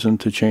any reason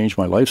to change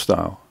my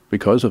lifestyle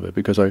because of it,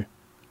 because I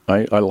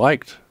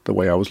liked the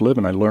way I was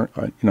living. I learned,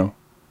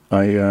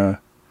 I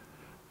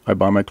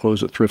buy my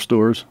clothes at thrift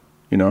stores,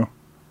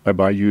 I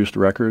buy used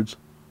records.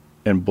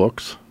 and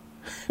books.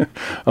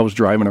 I was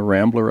driving a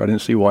Rambler. I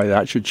didn't see why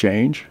that should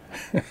change.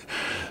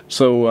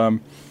 So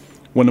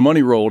when the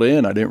money rolled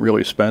in, I didn't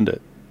really spend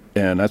it,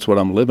 and that's what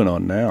I'm living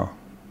on now.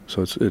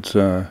 So it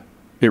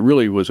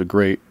really was a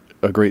great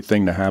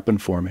thing to happen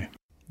for me.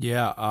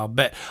 Yeah, I'll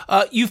bet.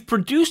 You've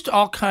produced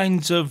all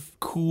kinds of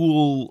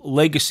cool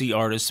legacy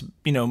artists,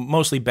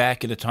 mostly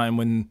back at a time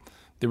when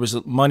there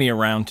was money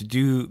around to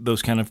do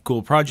those kind of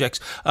cool projects.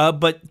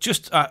 But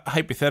just a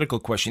hypothetical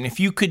question. If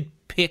you could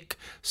pick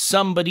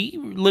somebody,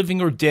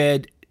 living or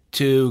dead,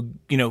 to,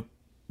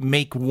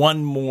 make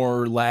one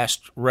more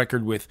last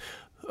record with,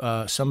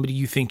 somebody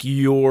you think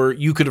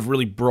you could have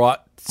really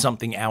brought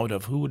something out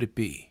of, who would it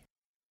be?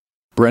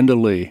 Brenda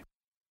Lee.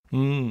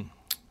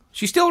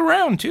 She's still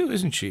around, too,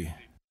 isn't she?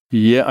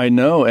 Yeah, I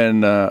know,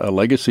 and a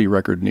legacy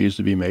record needs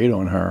to be made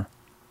on her.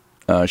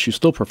 She's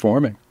still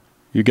performing.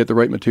 You get the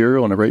right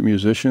material and the right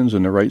musicians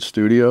and the right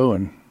studio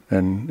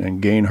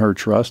and gain her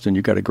trust, and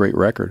you got a great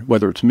record.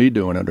 Whether it's me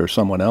doing it or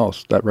someone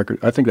else,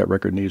 I think that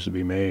record needs to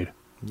be made.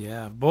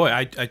 Yeah, boy,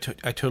 I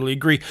totally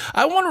agree.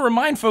 I want to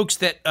remind folks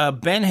that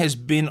Ben has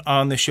been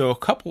on the show a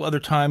couple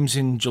other times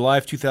in July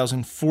of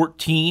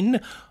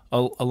 2014,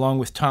 along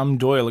with Tom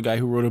Doyle, a guy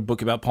who wrote a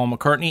book about Paul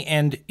McCartney,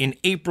 and in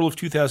April of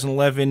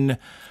 2011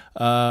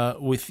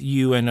 with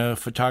you and a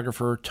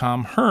photographer,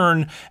 Tom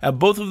Hearn.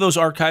 Both of those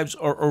archives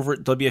are over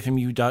at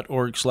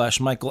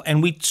wfmu.org/Michael,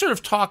 and we sort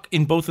of talk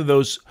in both of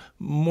those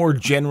more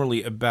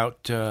generally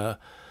about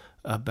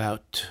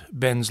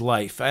Ben's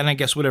life, and I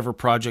guess whatever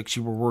projects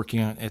you were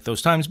working on at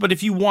those times. But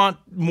if you want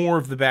more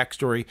of the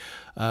backstory,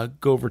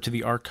 go over to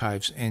the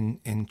archives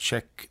and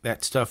check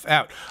that stuff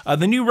out.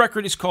 The new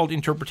record is called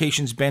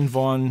Interpretations.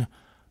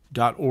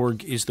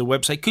 BenVaughn.org is the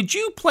website. Could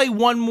you play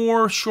one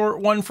more short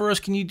one for us?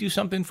 Can you do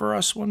something for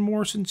us, one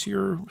more, since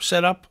you're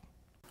set up?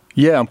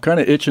 Yeah, I'm kind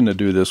of itching to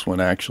do this one,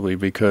 actually,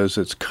 because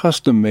it's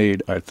custom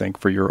made, I think,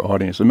 for your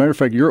audience. As a matter of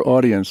fact, your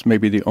audience may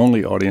be the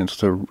only audience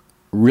to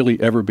really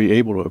ever be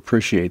able to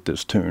appreciate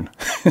this tune.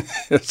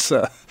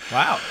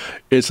 Wow.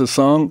 It's a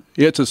song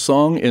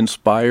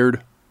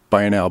inspired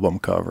by an album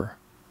cover,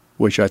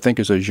 which I think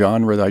is a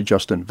genre that I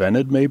just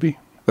invented, maybe.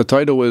 The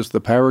title is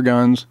The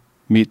Paragons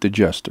Meet the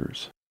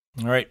Jesters.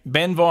 All right,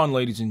 Ben Vaughn,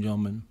 ladies and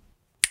gentlemen.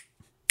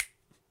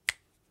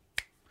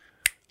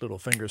 Little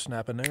finger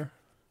snapping there.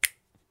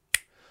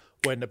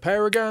 When the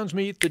Paragons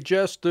meet the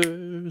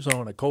Jesters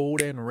on a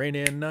cold and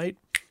rainy night,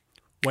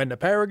 when the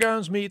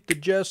Paragons meet the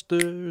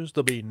Jesters,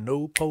 there'll be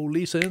no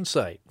police in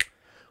sight.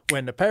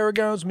 When the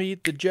Paragons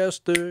meet the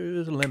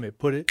Jesters, let me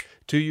put it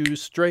to you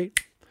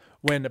straight.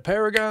 When the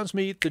Paragons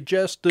meet the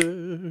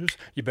Jesters,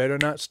 you better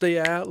not stay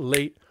out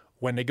late.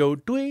 When they go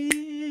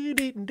dwee dee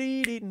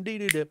dee dee dee dee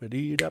dee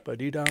dee dee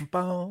dee dum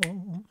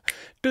bum,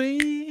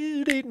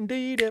 dwee dee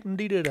dee dee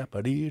dee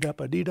dee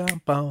dee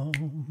dum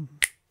bum.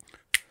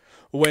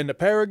 When the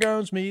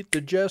Paragons meet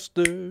the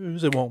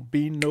Jesters, it won't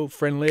be no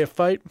friendly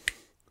fight.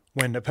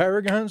 When the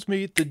Paragons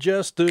meet the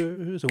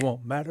Jesters, it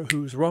won't matter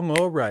who's wrong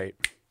or right.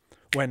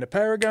 When the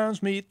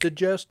Paragons meet the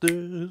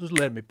Jesters,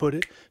 let me put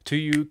it to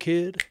you,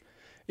 kid.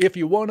 If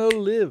you want to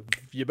live,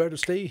 you better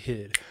stay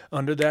hid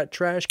under that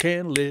trash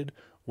can lid.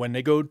 When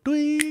they go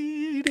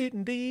dwee dee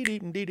dee dee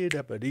dee dee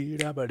da ba dee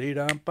da ba dee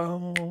dum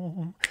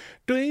bum,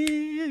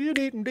 dwee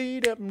dee dee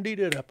da dee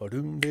da ba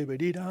doom dee ba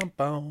dee dum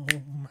bum,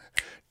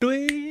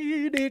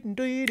 dwee dee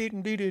dee dee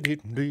dee dee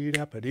dee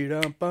da ba dee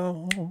dum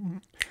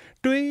bum,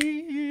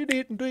 dwee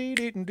dee dee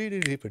dee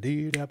dee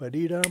dee da ba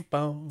dee dum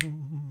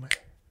bum.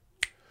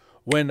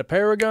 When the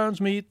Paragons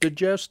meet the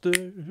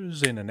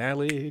Jesters in an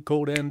alley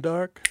cold and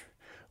dark,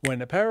 when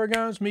the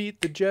Paragons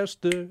meet the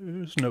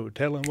Jesters, no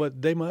telling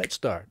what they might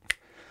start.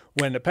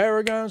 When the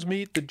Paragons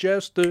meet the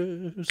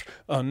Jesters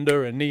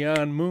under a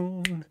neon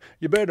moon,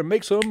 you better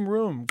make some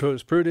room,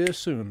 'cause pretty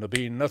soon there'll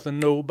be nothing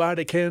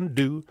nobody can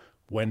do.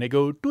 When they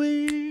go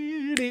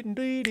dwee dee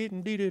dee dee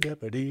dee da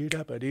ba dee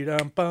da ba dee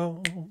dum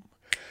bum,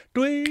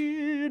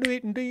 dwee dee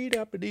dee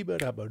da ba dee ba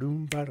da ba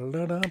doom ba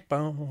da dum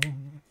bum,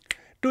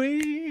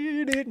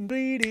 dwee dee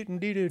dee dee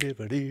dee dee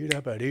ba dee da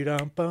ba dee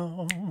dum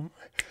bum,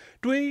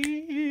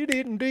 dwee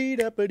dee dee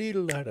da ba dee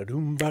da da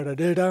doom ba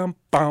da dum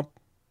bum.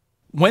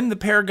 When the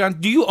Paragons,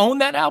 do you own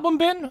that album,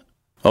 Ben?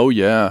 Oh,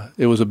 yeah.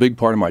 It was a big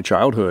part of my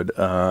childhood.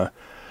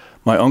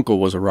 My uncle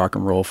was a rock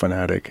and roll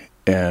fanatic,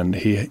 and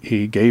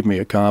he gave me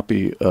a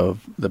copy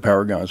of The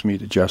Paragons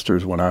Meet the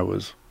Jesters when I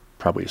was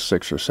probably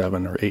 6 or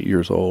 7 or 8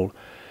 years old,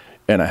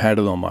 and I had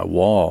it on my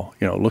wall.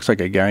 You know, it looks like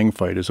a gang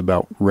fight is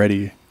about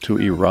ready to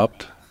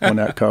erupt on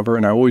that cover,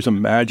 and I always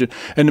imagine,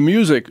 and the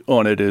music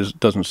on it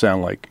doesn't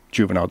sound like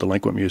juvenile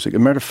delinquent music. As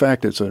a matter of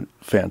fact, it's a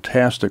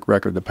fantastic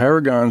record. The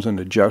Paragons and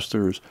the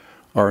Jesters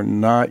are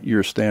not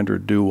your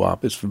standard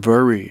doo-wop. It's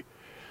very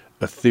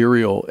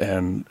ethereal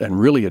and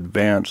really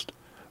advanced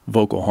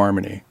vocal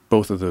harmony,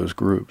 both of those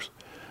groups.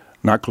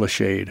 Not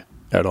cliched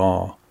at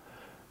all.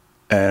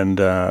 And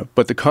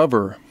but the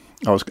cover,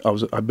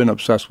 I've been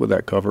obsessed with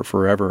that cover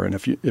forever. And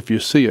if you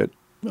see it,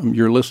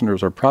 your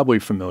listeners are probably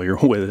familiar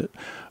with it.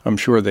 I'm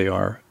sure they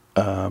are.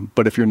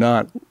 But if you're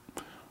not,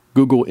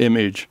 Google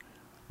image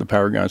The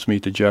Paragons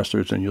Meet the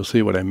Jesters, and you'll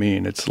see what I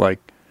mean. It's like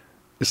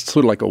it's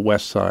sort of like a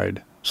West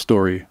Side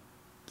Story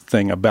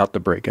thing about to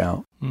break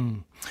out.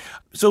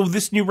 So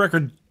this new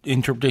record,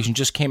 Interpretation,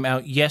 just came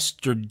out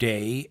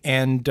yesterday,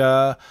 and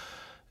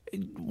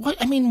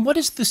what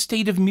is the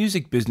state of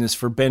music business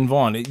for Ben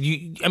Vaughn?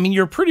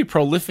 You're a pretty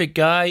prolific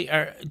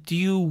guy. Do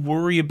you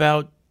worry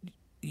about,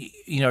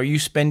 are you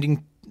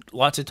spending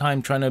lots of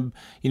time trying to,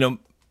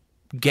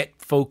 get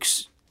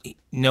folks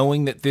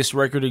knowing that this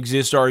record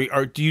exists,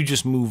 or do you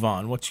just move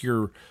on?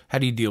 How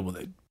do you deal with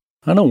it?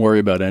 I don't worry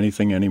about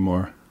anything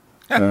anymore.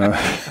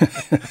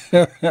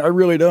 I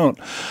really don't.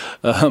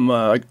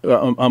 I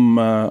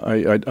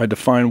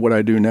define what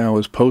I do now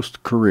as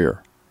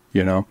post-career,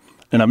 and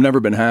I've never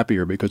been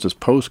happier because it's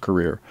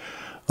post-career.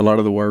 A lot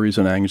of the worries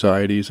and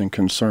anxieties and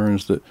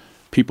concerns that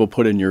people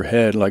put in your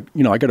head, like,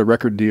 I got a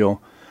record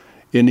deal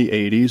in the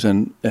 80s,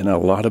 and a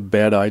lot of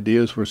bad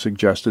ideas were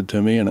suggested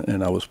to me,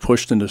 and I was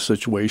pushed into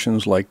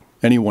situations like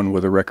anyone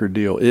with a record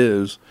deal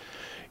is.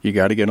 You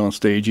got to get on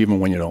stage even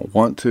when you don't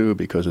want to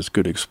because it's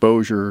good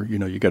exposure.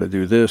 You got to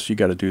do this, you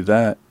got to do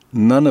that.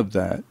 None of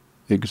that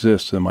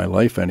exists in my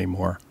life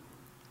anymore.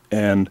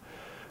 And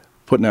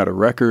putting out a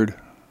record,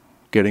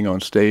 getting on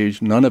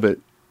stage, none of it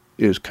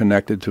is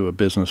connected to a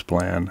business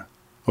plan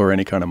or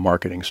any kind of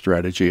marketing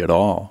strategy at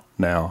all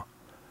now.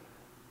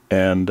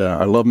 And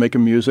I love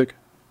making music.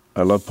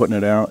 I love putting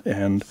it out.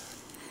 And,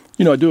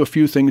 I do a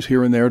few things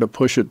here and there to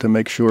push it to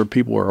make sure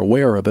people are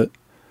aware of it.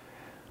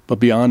 But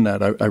beyond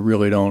that, I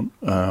really don't.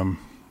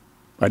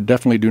 I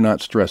definitely do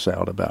not stress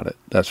out about it.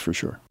 That's for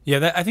sure.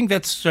 Yeah, I think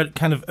that's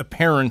kind of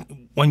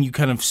apparent when you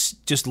kind of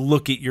just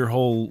look at your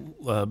whole,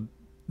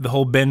 the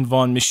whole Ben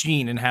Vaughn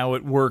machine and how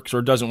it works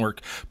or doesn't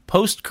work.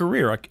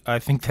 Post-career, I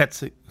think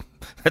that's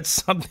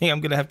something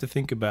I'm going to have to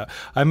think about.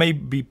 I may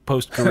be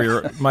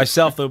post-career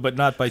myself, though, but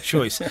not by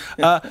choice.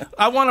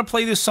 I want to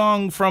play this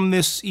song from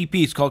this EP.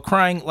 It's called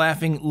Crying,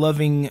 Laughing,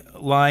 Loving,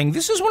 Lying.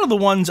 This is one of the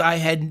ones I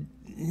had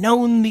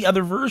known the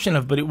other version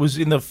of, but it was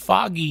in the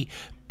foggy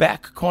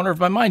back corner of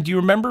my mind. Do you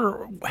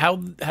remember how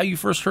you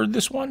first heard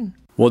this one?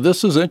 Well,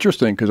 this is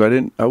interesting because I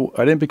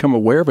didn't become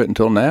aware of it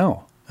until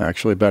now,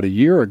 actually, about a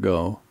year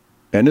ago.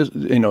 And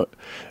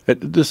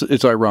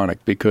it's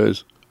ironic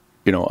because,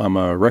 I'm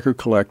a record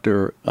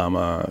collector, I'm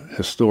a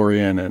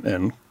historian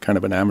and kind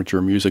of an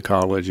amateur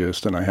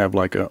musicologist, and I have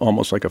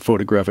almost like a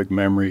photographic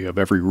memory of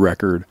every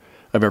record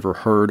I've ever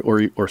heard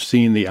or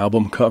seen the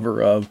album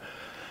cover of.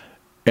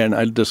 And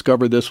I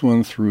discovered this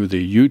one through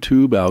the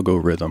YouTube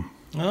algorithm.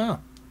 Ah.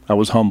 I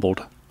was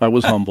humbled.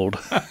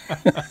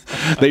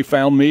 They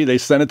found me. They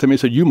sent it to me and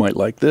said, you might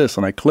like this.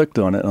 And I clicked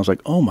on it, and I was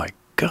like, oh, my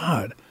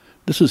God,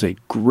 this is a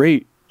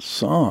great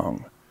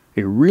song,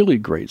 a really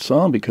great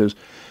song, because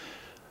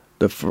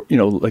the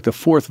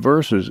fourth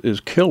verse is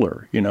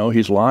killer.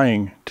 He's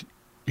lying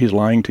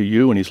to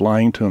you, and he's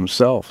lying to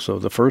himself. So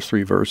the first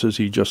three verses,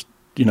 he just,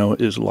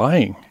 is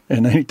lying.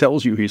 And then he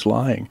tells you he's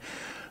lying.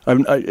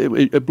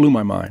 It blew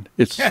my mind.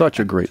 It's such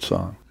a great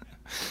song.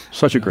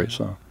 Such a great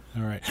song.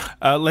 All right.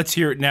 Let's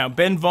hear it now.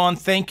 Ben Vaughn,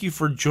 thank you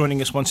for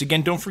joining us once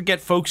again. Don't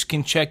forget, folks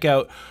can check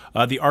out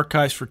the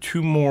archives for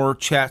 2 more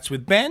chats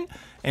with Ben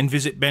and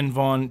visit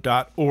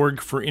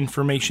benvaughn.org for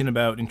information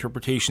about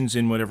interpretations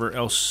and whatever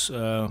else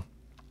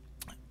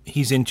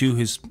he's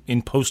into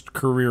in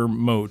post-career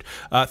mode.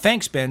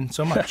 Thanks, Ben,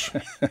 so much.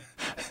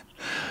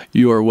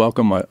 You are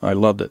welcome. I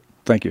loved it.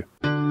 Thank you.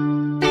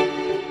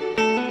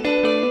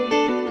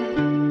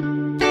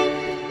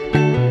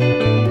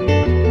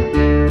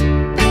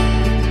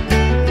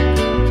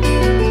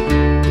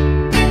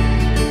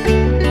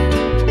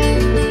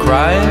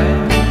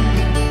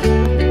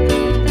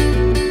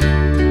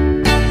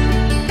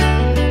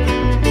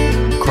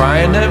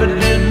 Crying never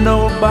did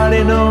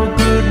nobody no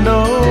good,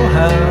 no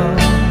how.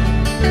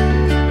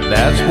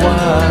 That's why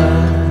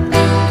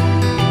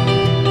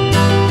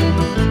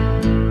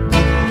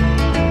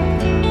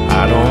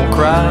I don't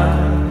cry.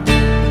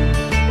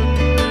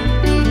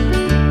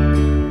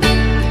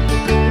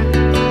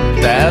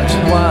 That's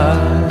why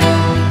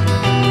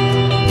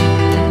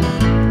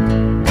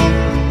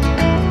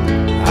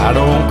I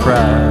don't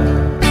cry.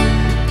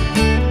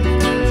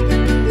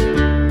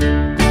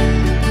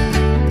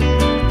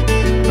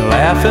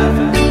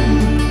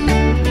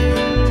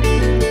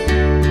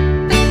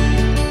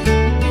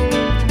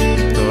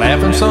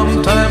 Laughing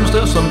sometimes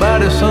to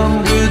somebody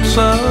some good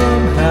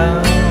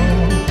somehow.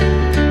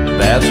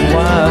 That's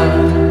why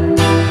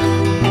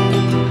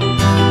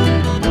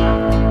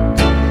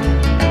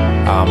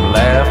I'm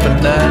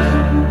laughing now.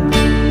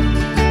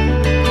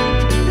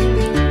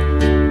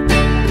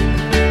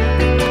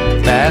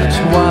 That's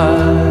why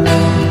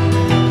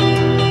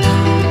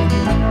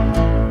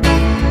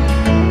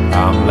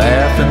I'm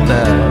laughing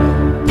now.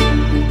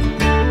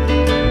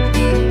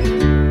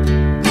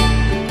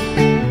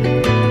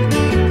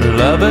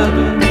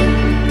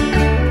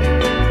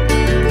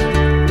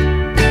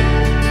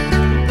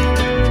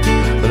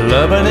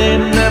 Loving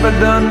ain't never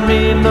done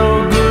me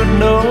no good,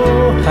 no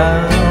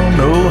how,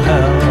 no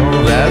how.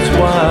 That's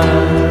why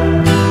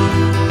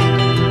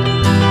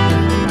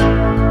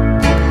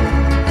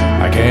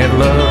I can't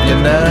love you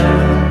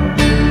now.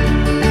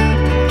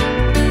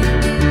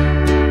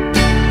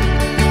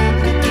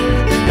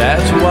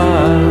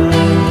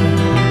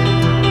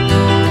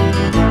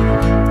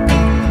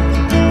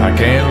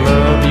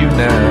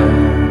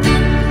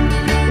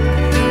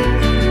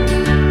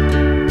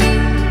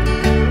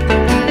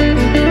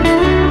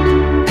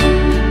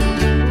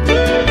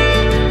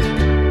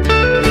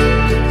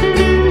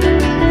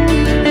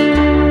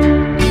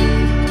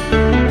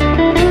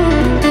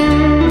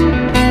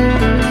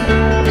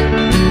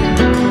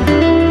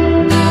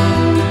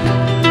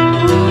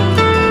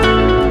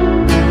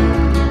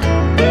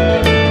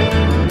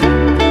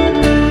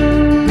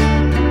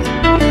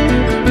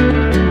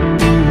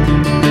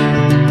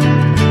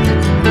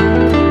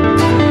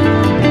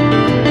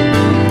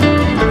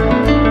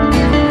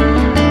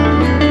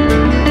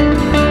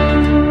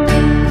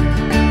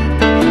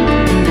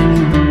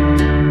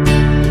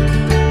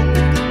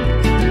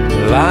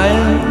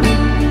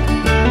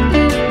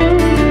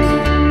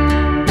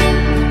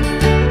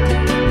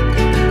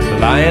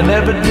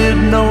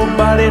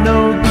 nobody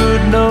no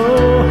good,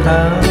 no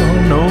how,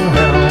 no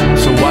how.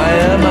 So why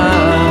am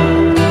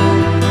I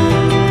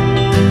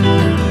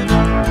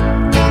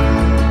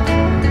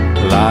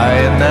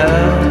lying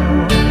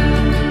now?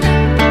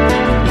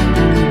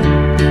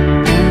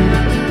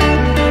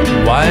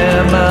 Why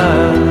am I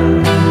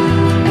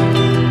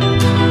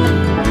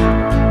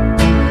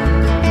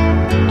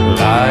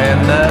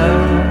lying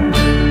now?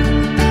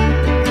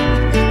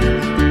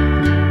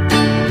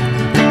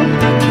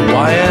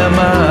 Why am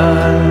I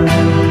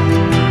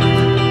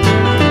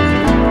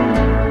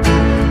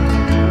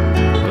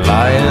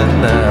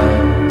lying now?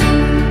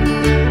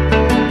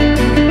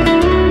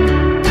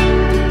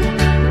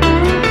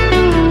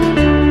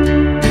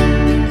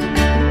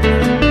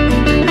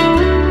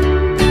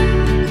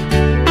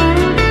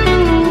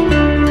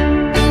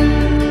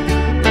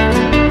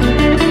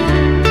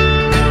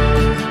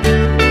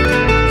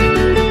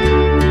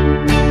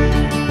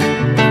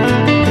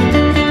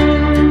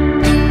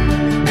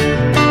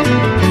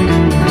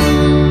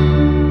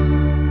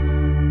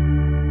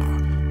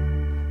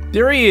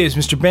 There he is,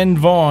 Mr. Ben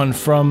Vaughn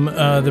from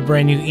the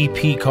brand new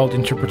EP called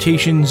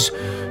Interpretations,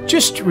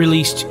 just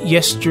released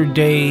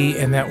yesterday,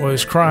 and that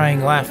was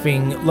Crying,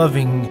 Laughing,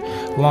 Loving,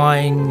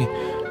 Lying.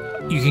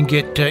 You can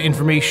get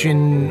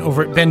information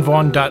over at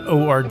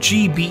benvaughan.org,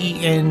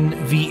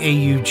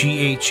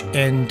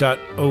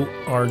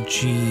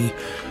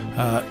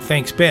 benvaughan.org.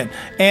 Thanks, Ben.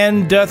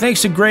 And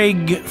thanks to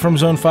Greg from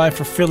Zone 5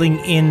 for filling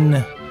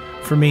in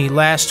for me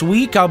last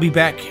week. I'll be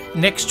back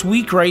next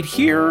week right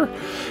here.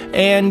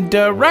 And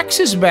Rex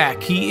is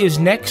back. He is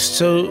next,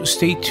 so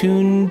stay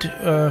tuned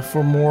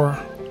for more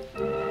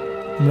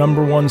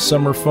number one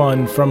summer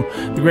fun from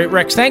the great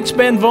Rex. Thanks,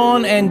 Ben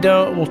Vaughn, and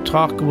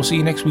we'll see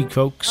you next week,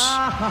 folks.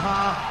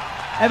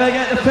 Ever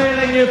get the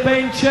feeling you've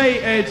been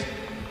cheated?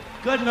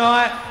 Good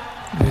night.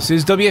 This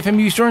is WFMU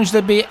East Orange,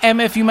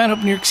 WMFU Mount Hope,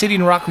 New York City,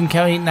 and Rockland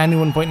County,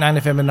 91.9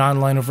 FM and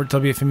online over at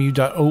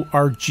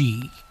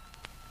WFMU.org.